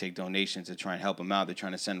try and take donations to try and help him out. They're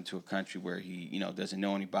trying to send him to a country where he, you know, doesn't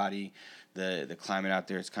know anybody. The climate out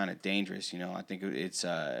there is kind of dangerous. You know, I think it's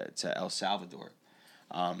El Salvador.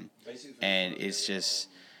 And it's just,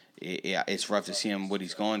 it's rough to see him, what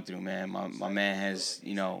he's going through, man. My man has,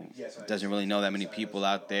 you know, doesn't really know that many people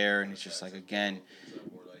out there, and it's just like, again,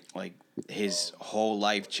 like, his whole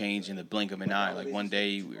life changed in the blink of an eye. Like, one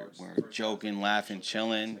day we're joking, laughing,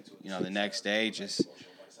 chilling, you know, the next day, just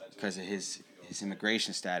because of his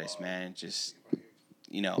immigration status, man, just,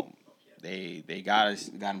 you know, they got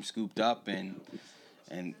him scooped up, and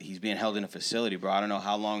he's being held in a facility, bro. I don't know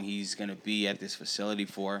how long he's gonna be at this facility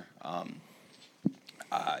for.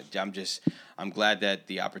 I'm glad that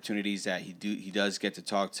the opportunities that he does get to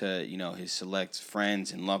talk to, you know, his select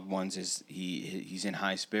friends and loved ones, he's in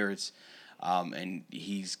high spirits, and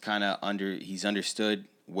he's kind of he's understood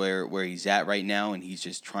where he's at right now, and he's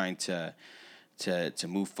just trying to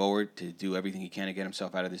move forward, to do everything he can to get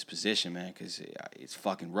himself out of this position, man, because it's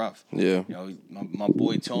fucking rough. Yeah. You know, my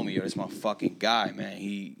boy told me, yo, that's my fucking guy,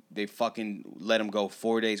 man. They fucking let him go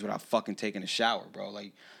 4 days without fucking taking a shower, bro.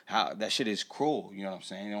 Like, how that shit is cruel, you know what I'm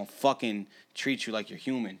saying? They don't fucking treat you like you're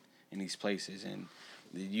human in these places, and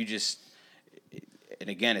you just. And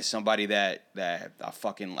again, it's somebody that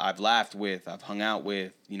I've laughed with, I've hung out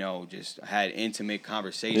with, you know, just had intimate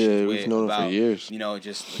conversations with, we've known him for years. You know,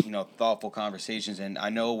 just, you know, thoughtful conversations, and I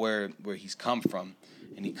know where he's come from,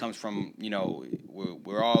 and he comes from, you know,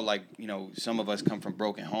 we're all like, you know, some of us come from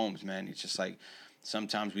broken homes, man. It's just like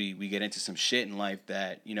sometimes we get into some shit in life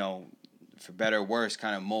that, you know, for better or worse,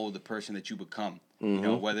 kind of mold the person that you become. You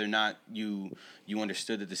know, whether or not you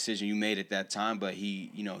understood the decision you made at that time, but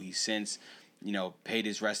he since, paid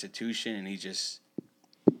his restitution, and he just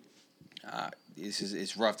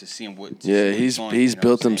it's rough to see him. He's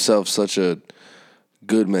built himself such a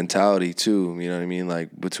good mentality too. You know what I mean? Like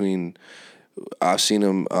I've seen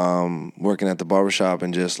him working at the barbershop,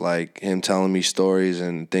 and just like him telling me stories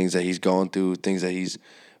and things that he's going through, things that he's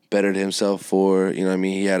bettered himself for. You know what I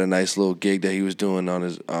mean? He had a nice little gig that he was doing on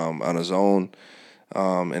his own.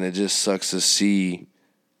 And it just sucks to see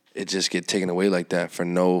it just get taken away like that for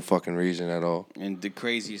no fucking reason at all. And the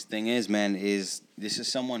craziest thing is, man, this is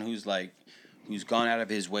someone who's gone out of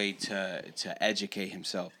his way to educate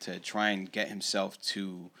himself, to try and get himself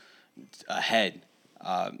to ahead.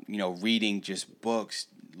 Reading just books,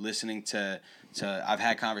 listening to I've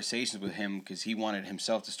had conversations with him because he wanted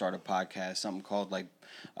himself to start a podcast, something called I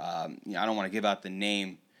don't want to give out the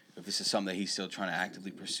name. If this is something that he's still trying to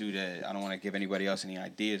actively pursue, I don't want to give anybody else any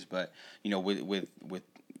ideas, but with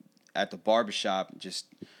at the barbershop, just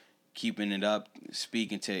keeping it up,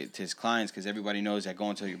 speaking to his clients, because everybody knows that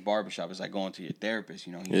going to your barbershop is like going to your therapist.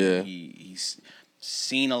 He's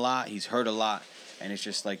seen a lot, he's heard a lot, and it's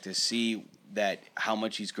just like to see that how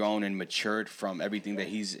much he's grown and matured from everything that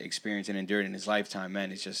he's experienced and endured in his lifetime,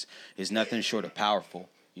 man. It's nothing short of powerful,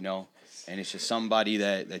 And it's just somebody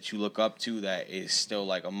that you look up to that is still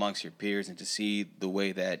like amongst your peers, and to see the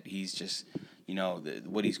way that he's just,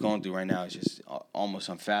 what he's going through right now is just almost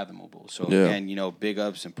unfathomable. So again, big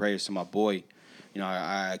ups and prayers to my boy.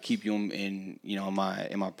 I keep you in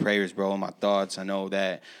my prayers, bro, in my thoughts. I know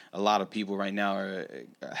that a lot of people right now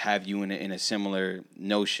have you in a similar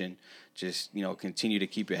notion. Just, continue to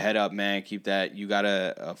keep your head up, man. Keep that. You got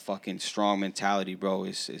a fucking strong mentality, bro.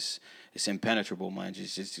 It's impenetrable, man.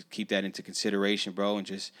 Just keep that into consideration, bro. And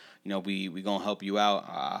just, we gonna help you out.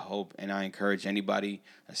 I hope, and I encourage anybody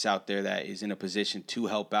that's out there that is in a position to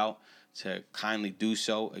help out to kindly do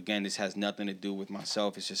so. Again, this has nothing to do with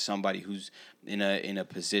myself. It's just somebody who's in a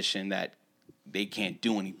position that they can't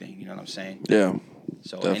do anything. You know what I'm saying? Yeah.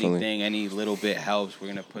 So definitely. any little bit helps. We're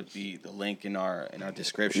gonna put the link in our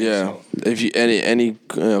description. Yeah. So. If you any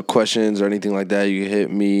questions or anything like that, you can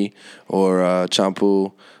hit me or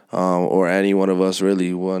Champu, or any one of us really.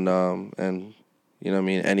 And you know what I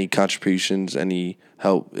mean. Any contributions, any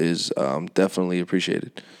help is definitely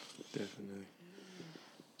appreciated. Definitely.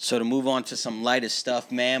 So to move on to some lighter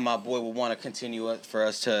stuff, man, my boy will want to continue for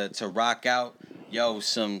us to rock out. Yo,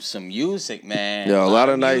 some music, man. Yo, a lot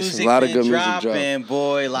of good music dropping,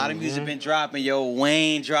 boy. A lot of music been dropping. Yo,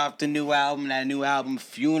 Wayne dropped a new album. That new album,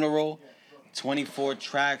 Funeral. 24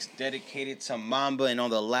 tracks dedicated to Mamba, and on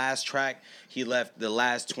the last track, he left the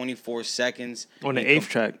last 24 seconds. On the eighth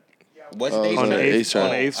track. What's the on the eighth track? On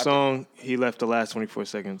the eighth song, he left the last 24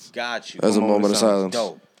 seconds. Got you. That's a moment of silence.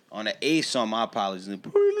 Dope. On the eighth song, my apologies.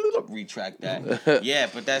 Retract that. Yeah,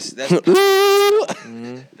 but that's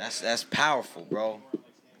powerful, bro.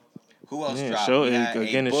 Who else dropped?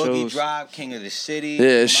 Again, it shows. Drop, King of the City.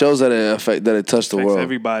 Yeah, it shows that it touched the world.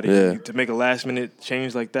 Everybody. Yeah. To make a last minute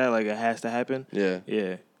change like that, like it has to happen. Yeah.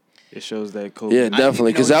 Yeah. It shows that Kobe. Yeah,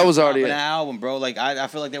 definitely, because that was already an album, bro. Like I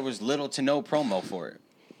feel like there was little to no promo for it.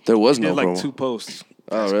 There was no promo. promo. 2 posts.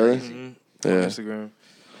 Oh, really? Mm-hmm. Yeah. On Instagram.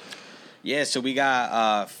 Yeah, so we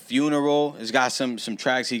got Funeral. It's got some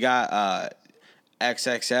tracks. He got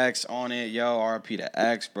XXX on it, yo. RP to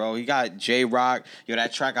X, bro. He got J-Rock. Yo,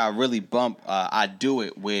 that track I really bumped. I Do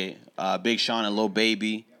It with Big Sean and Lil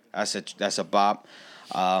Baby. That's a bop.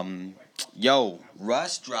 Yo,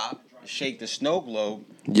 Russ dropped Shake the Snow Globe.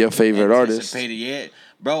 Your favorite artist. Yeah.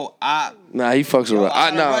 Bro, he fucks with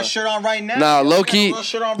I got a Russ. Russ shirt on right now. Low key,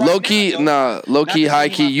 high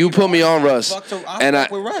key. You put me on Russ, and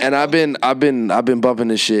I've been bumping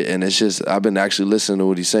this shit, and it's just I've been actually listening to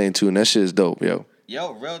what he's saying too, and that shit is dope, yo.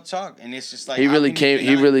 Yo, real talk, and it's just like he really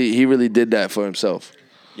did that for himself.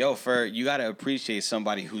 Yo, you gotta appreciate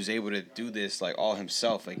somebody who's able to do this like all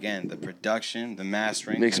himself. Again, the production, the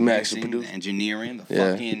mastering, the engineering, the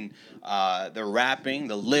fucking the rapping,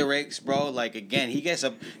 the lyrics, bro. Like again, he gets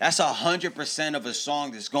that's 100% of a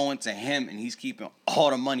song that's going to him, and he's keeping all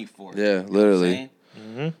the money for it. Yeah, literally.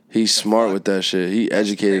 Mm-hmm. He's smart with that shit. He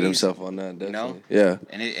educated himself on that. Definitely. Yeah.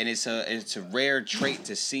 And it's a rare trait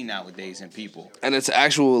to see nowadays in people. And it's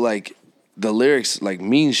actual like the lyrics like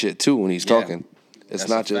mean shit too when he's talking. It's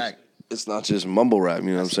not just mumble rap,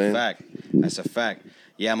 you know what I'm saying? That's a fact.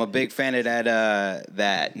 Yeah, I'm a big fan of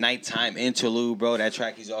that nighttime interlude, bro. That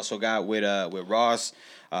track he's also got with Ross.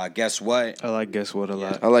 Guess What? I like Guess What a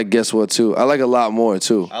lot. I like Guess What too. I like a lot more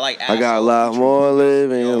too. I got a lot more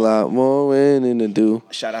living, a lot more winning to do.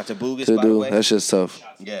 Shout out to Boogus, by the way. That shit's tough.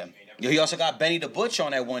 Yeah. Yo, he also got Benny the Butcher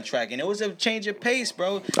on that one track, and it was a change of pace,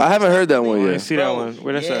 bro. I haven't heard that one yet. I see that one.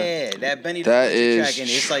 Where that's at? Yeah, that Benny the Butcher track, and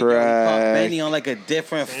it's like yo, he caught Benny on like a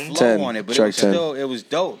different flow on it, but it was still, it was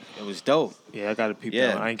dope. It was dope. Yeah, I got to peep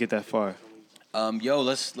that one. I ain't get that far. Yo,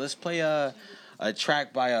 let's play a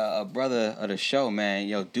track by a brother of the show, man.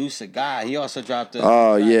 Yo, Deuce a Guy. He also dropped a...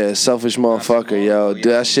 Oh, yeah. Selfish Motherfucker, yo. Dude,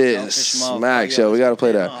 that shit smacks, yo. We got to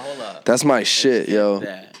play that. That's my shit, yo.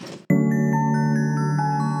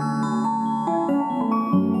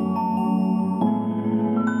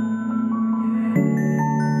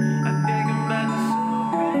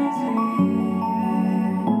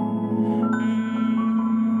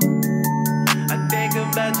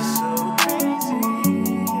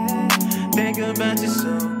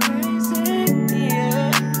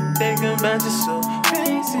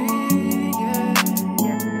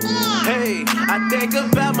 I think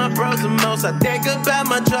about my bros the most. I think about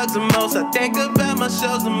my drugs the most. I think about my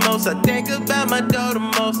shows the most. I think about my dough the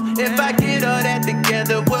most. If I get all that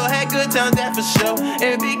together, we'll have good times, that for sure.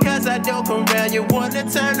 And because I don't come around, you wanna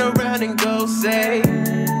turn around and go say,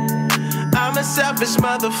 I'm a selfish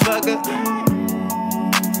motherfucker.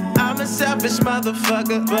 I'm a selfish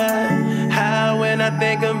motherfucker. But how when I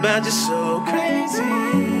think about you so crazy,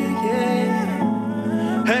 yeah.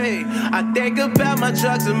 Hey, I think about my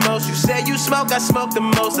drugs the most. You say you smoke, I smoke the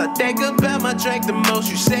most. I think about my drink the most.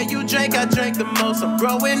 You say you drink, I drink the most. I'm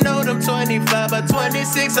growing old, I'm 25. By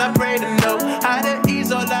 26, I pray to know how to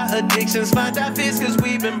ease all our addictions. Find our fears, cause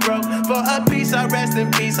we've been broke. For a piece, I rest in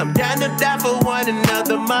peace. I'm down to die for one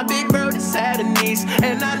another. My big bro is had a niece,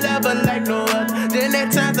 and I love her like no other. Then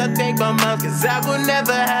at times I think my mom, cause I will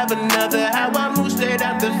never have another. How I moved straight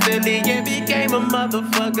out the Philly and became a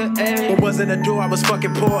motherfucker, ayy. It wasn't a door, I was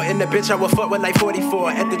fucking poor. In the bitch I would fuck with like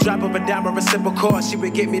 44. At the drop of a dime or a simple chord, she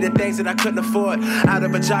would get me the things that I couldn't afford. Out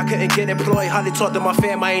of a job, couldn't get employed. Hardly talked to my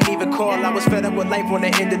fam, I ain't even call. I was fed up with life when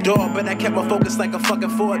they end the door, but I kept my focus like a fucking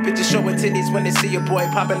Ford. Bitches showing titties when they see your boy.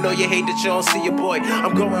 Papa know you hate that you don't see your boy.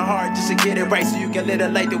 I'm going hard just to get it right so you can live a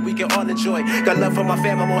life that we can all enjoy. Got love for my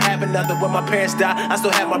fam, I won't have another. When my parents die, I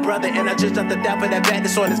still have my brother, and I just dropped the down for that bad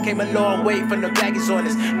disorders. Came a long way from the baggies on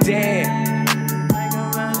this. Damn.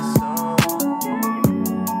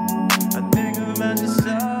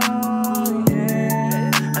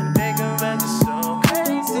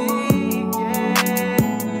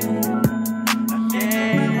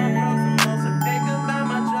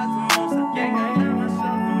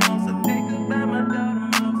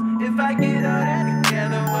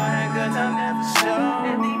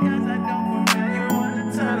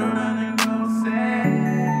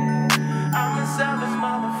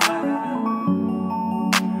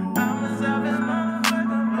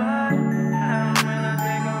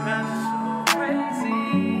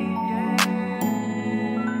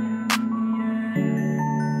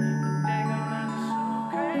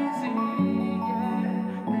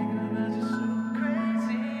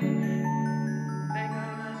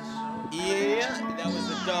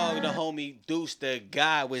 Deuce the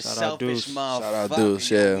Guy with Selfish Motherfucker. Shout out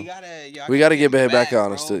Deuce, yeah. We gotta get back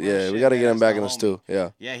on the stew. Yeah, we gotta get him back in the stew.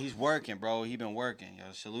 Yeah. Yeah, he's working, bro. He been working.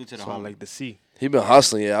 Yo, salute to the homie. I like to see. He been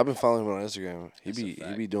hustling. Yeah, I've been following him on Instagram. He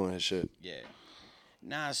be doing his shit. Yeah.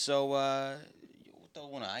 Nah, so we'll throw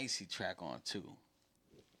one icy track on too.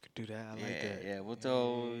 Could do that. I like that. Yeah, we'll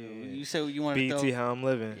throw. You said you want to throw. BT How I'm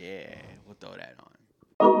Living. Yeah, we'll throw that on.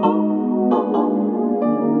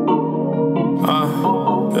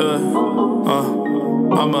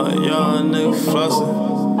 I'm a young nigga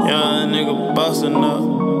flossin', young nigga bustin' up,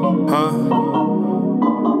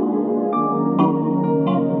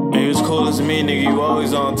 And you as cool as me, nigga, you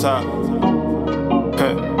always on top.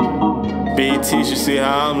 BT should see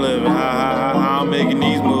how I'm living, how I'm making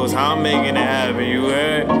these moves, how I'm making it happen, you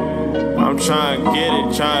heard? I'm trying to get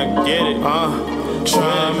it, trying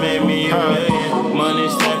to make me a million. Money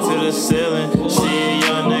stacked to the ceiling, see a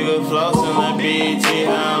young nigga flossin' like BT,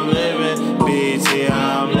 how I'm living, BT,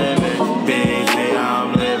 how I'm living, BT, how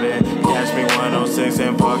I'm living. Catch me 106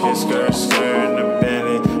 and pocket skirt in the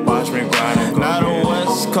Bentley, watch me grind. Not a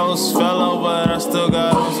West Coast fellow, but I still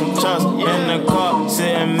got on some chops. In the car,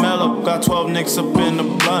 sitting mellow, got 12 nicks up in the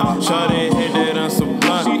blunt. Shawty hit it on some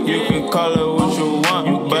blunt, you can call it what you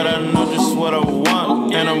want, but I know just what I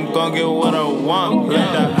want, and I'm gon' get what I want.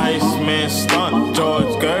 Let the Iceman stunt,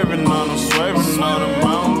 George Gervin on him, swerving on him. I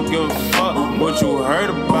don't give a fuck what you heard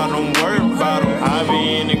about him, worried about him. I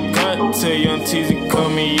be in the cut till young TZ call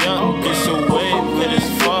me up. It's a wave, lit as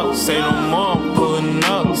fuck. Say no more, I'm pulling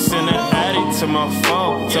up. Send an addy to my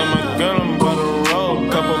phone. Tell my girl I'm about to roll.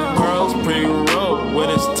 Couple pearls, pretty roll. When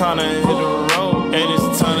it's time to hit the road, and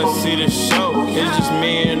it's time to see the show. It's just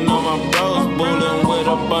me and all my bros, bullin' with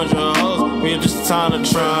a bunch of We just time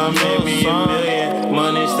to try and make me a million.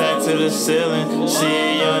 Money stacked to the ceiling. See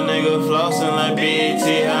a young nigga flossing like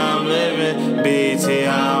BT, how I'm living. BT,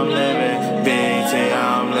 how I'm living. BT,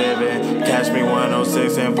 how I'm living. Catch me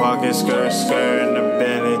 106 in pocket, skirt in the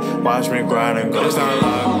Bentley. Watch me grind and go. It's not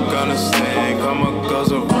luck, gonna stand, come what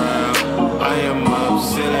goes around. I am up,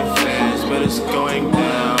 ceiling fans, but it's going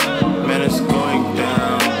down. Man, it's going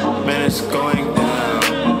down. Man, it's going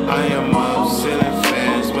down. I am up, ceiling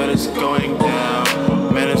fans, but it's going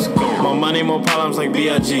down. Man, it's going. More money, more problems like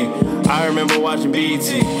B.I.G. I remember watching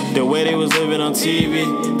BT, the way they was living on TV,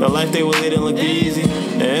 the life they was leading looked easy,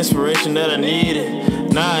 the inspiration that I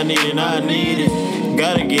needed. Now I need it.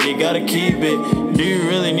 Gotta get it, gotta keep it. Do you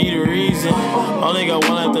really need a reason? Only got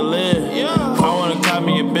one life to live. I wanna cop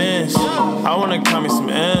me a Benz. I wanna cop me some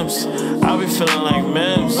M's. I be feeling like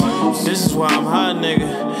memes. This is why I'm hot,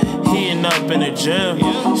 nigga. Heating up in the gym,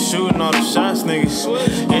 shooting all the shots, niggas,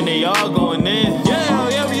 and they all going in.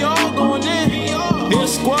 Yeah, we all going in. Hit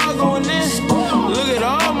squad going in. Look at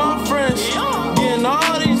all my friends, getting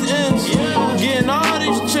all these M's, getting all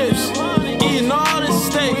these chips, eating all this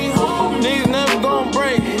steak. Niggas never gon'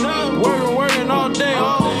 break. Working all day.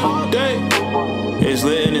 It's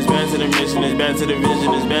lit and it's back to the mission, it's back to the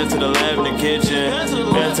vision, it's back to the lab in the kitchen,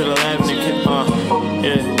 back to the lab in the kitchen.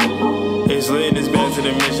 Yeah. It's lit and it's back to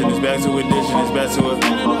the mission, it's back to addition, it's back to a.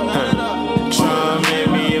 Try and make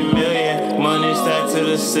me a million, money stacked to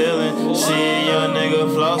the ceiling. See a young nigga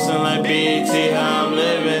flossing like BT, how I'm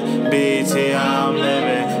living. BT, how I'm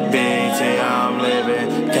living. BT, how I'm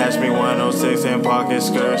living. Catch me 106 in pocket,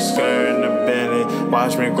 skirt in the Bentley.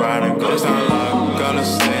 Watch me grind and go. It's not luck, gonna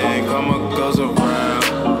stand, come what goes around.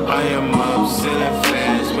 I am up, ceiling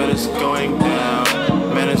fans, but it's going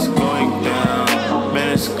down. Man, it's going down.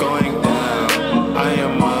 Man, it's going down. I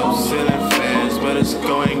am up, ceiling fans, but it's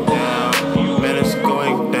going down. Man, it's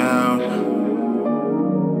going down.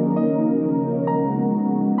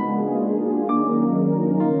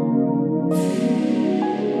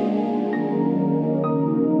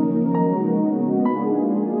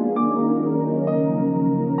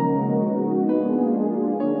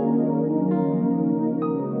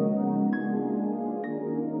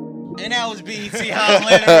 And that was BT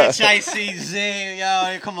Highlander, Rich Icy Zing,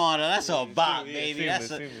 yo. Come on, that's a bop, baby.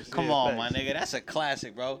 Come on, my nigga. That's a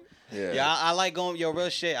classic, bro. Yeah, I like going, yo, real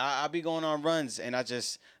shit. I be going on runs and I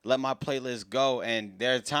just let my playlist go. And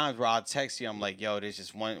there are times where I'll text you. I'm like, yo, there's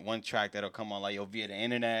just one track that'll come on, like, yo, via the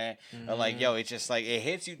internet. Or like, yo, it's just like, it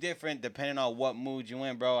hits you different depending on what mood you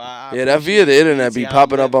in, bro. Yeah, that via the internet be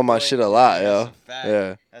popping up on my shit a lot, yo.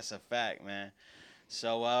 Yeah. That's a fact, man.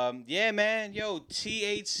 So, yeah, man. Yo,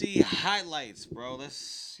 THC highlights, bro.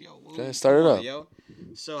 Let's start it up. Yo.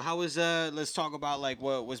 So, how was, let's talk about, like,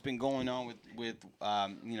 what's been going on with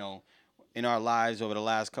you know, in our lives over the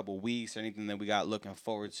last couple of weeks, anything that we got looking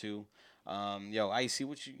forward to. Yo, Icy,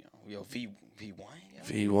 what you, yo, V1?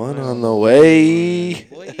 V1 on the way.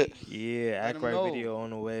 Yeah, Act Right video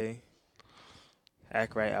on the way.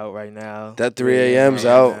 Act Right out right now. That 3 a.m.'s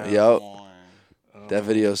out. Yup. That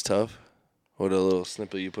video's tough. Or the little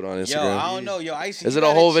snippet you put on Instagram. Yo, I don't know. Yo, Icy, is it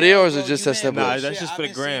a whole video or is it just a snippet? Nah, that's just for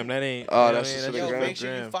the gram. That ain't. Oh, that's just for the gram. Make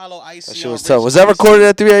sure you follow Icy. That shit was tough. Was that recorded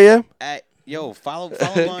at 3 a.m.? Yo, follow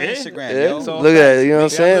him on Instagram. Yeah. Yo. Look at it. You know what I'm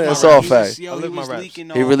saying? That's all fact. Yo, he was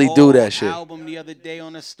leaking he really do that shit. Album the other day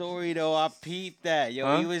on the story though. I peeped that.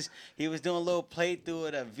 Yo, he was doing a little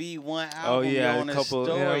playthrough of the V1 album on the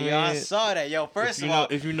story. Yo, I saw that. Yo, first of all,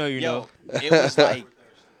 if you know, you know. It was like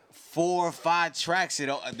 4 or 5 tracks that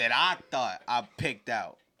I thought I picked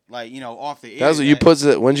out. Like, you know, off the air. That's what you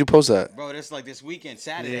posted. When did you post that? Bro, this like this weekend,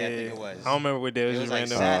 Saturday, I think it was. I don't remember what day. It was like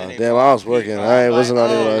random. Saturday, damn, I was working. I wasn't on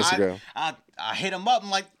Instagram. I hit him up.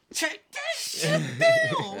 I'm like, check this shit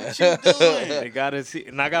down. What you doing? They gotta see,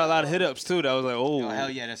 and I got a lot of hit ups too. That was like, oh, hell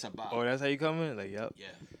yeah, that's a bop. Oh, that's how you coming? Like, yep. Yeah,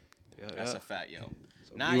 that's a fact, yo.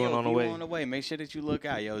 So now, yo, on the way. Make sure that you look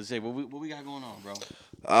out, yo. Zay, what we got going on, bro?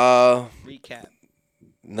 Recap.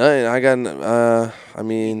 Nothing. I got. I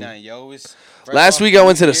mean, nothing, yo. Last week I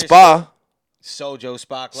went to the spa. Sojo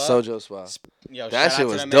Spa Club. Sojo Spa. Yo, that shit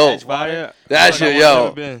was dope. That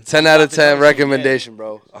shit, 10 out of 10 recommendation,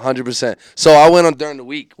 bro. 100%. So I went on during the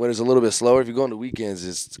week when it's a little bit slower. If you go on the weekends,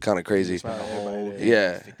 it's kind of crazy.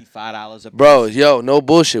 Yeah. $55 a bro, yo, no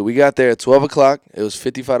bullshit. We got there at 12 o'clock. It was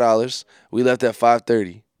 $55. We left at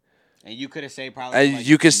 5:30. And you could have stayed probably. And like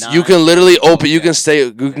you can literally open. You can stay.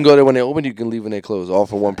 You can go there when they open. You can leave when they close. All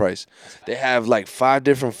for one price. They have like 5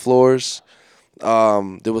 different floors.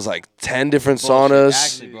 There was like 10 different saunas.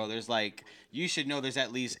 Actually, bro, there's like, you should know there's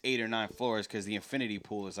at least 8 or 9 floors because the infinity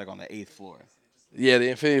pool is like on the 8th floor. Yeah, the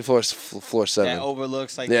Infinity Floor is floor 7. That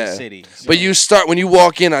overlooks like the city. So. But you start when you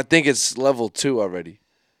walk in. I think it's level 2 already.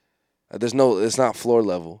 It's not floor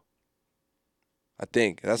level. I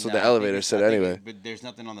think that's what the elevator said anyway. But there's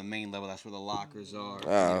nothing on the main level. That's where the lockers are.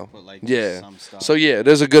 Oh, like some stuff. So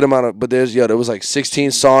there's a good amount of. But there was like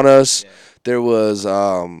 16 saunas. Yeah. There was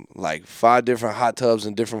like 5 different hot tubs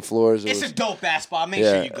and different floors. It's a dope ass spot. Make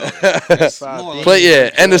sure you go.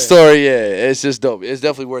 End of story. Yeah, it's just dope. It's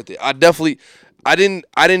definitely worth it. I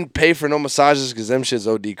didn't pay for no massages because them shit's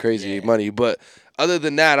OD crazy money. But other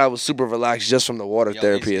than that, I was super relaxed just from the water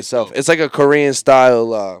therapy itself. Dope. It's like a Korean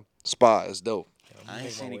style spa. It's dope. I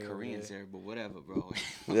ain't seen any Koreans there, but whatever, bro.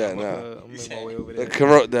 Yeah, no. I'm making my way over there.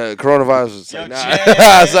 The coronavirus was like, nah.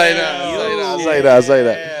 I say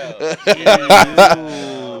that.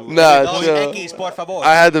 Nah, chill.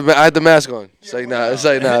 I had the mask on. It's like nah.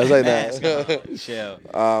 Chill.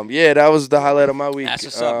 Yeah, that was the highlight of my week. That's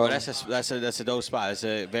what's up, bro. That's a dope spot. It's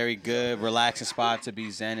a very good, relaxing spot to be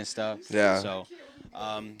zen and stuff. Yeah. So.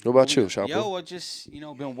 What about you, Shapo? Yo, well, just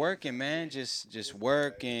been working, man. Just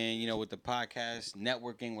work and with the podcast,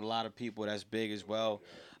 networking with a lot of people. That's big as well.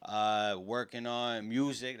 Working on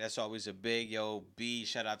music. That's always a big. Yo, B.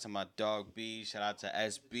 Shout out to my dog B. Shout out to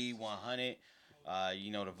SB100.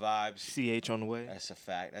 The vibes. CH on the way. That's a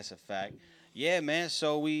fact. Yeah, man.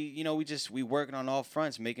 So we working on all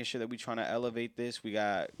fronts, making sure that we trying to elevate this. We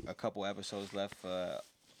got a couple episodes left for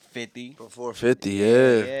 50. Before 50,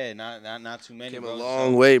 yeah. Yeah, not too many. Came bro. a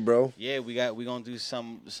long way, bro. Yeah, we gonna do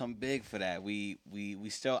some big for that. We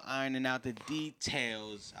still ironing out the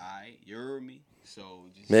details. Alright, you heard me. So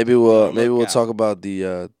maybe we'll talk about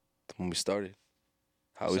the when we started.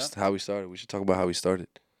 How we started. We should talk about how we started.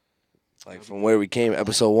 Like from where we came,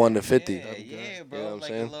 episode 1 to 50. Yeah, bro. You know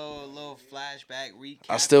like a little flashback recap.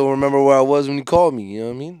 I still remember where I was when you called me. You know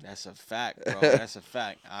what I mean? That's a fact, bro. That's a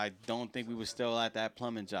fact. I don't think we were still at that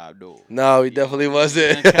plumbing job, though. No, we definitely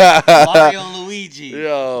wasn't. Mario and Luigi.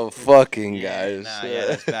 Yo, fucking guys.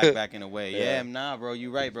 That's back in the way. Yeah, nah, bro.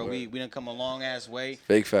 You right, bro. We done come a long ass way.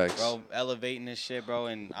 Big facts, bro. Elevating this shit, bro,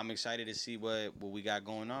 and I'm excited to see what we got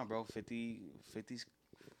going on, bro. 50's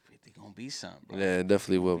gonna be something, bro. Yeah, it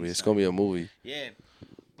definitely will be. It's gonna be a movie. Yeah.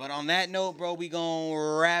 But on that note, bro, we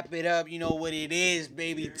gonna wrap it up. You know what it is,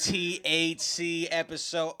 baby. THC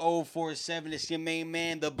episode 047. It's your main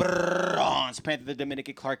man, the Bronze Panther, the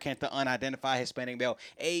Dominican Clark Kent, the unidentified Hispanic male,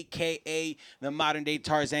 a.k.a. the modern-day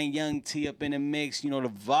Tarzan Young T up in the mix. You know the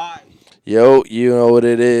vibe. Yo, you know what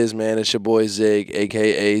it is, man. It's your boy Zig,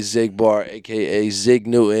 a.k.a. Zig Bar, a.k.a. Zig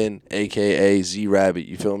Newton, a.k.a. Z Rabbit.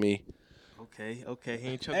 You feel me? Okay. He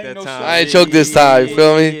ain't choked that time. I ain't choked this time. You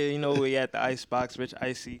feel me? Yeah, we at the Icebox, Rich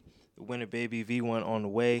Icy, the Winter Baby V1 on the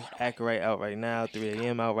way. Accurate out right now. 3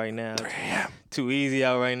 a.m. out right now. 3 a.m. Too Easy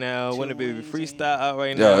out right now. Winter Baby Freestyle out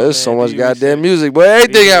right now. Yo, there's so much goddamn music, but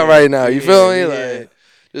everything out right now. You feel me? Like,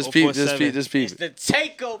 just peep. It's the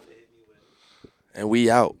takeover. And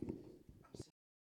we out.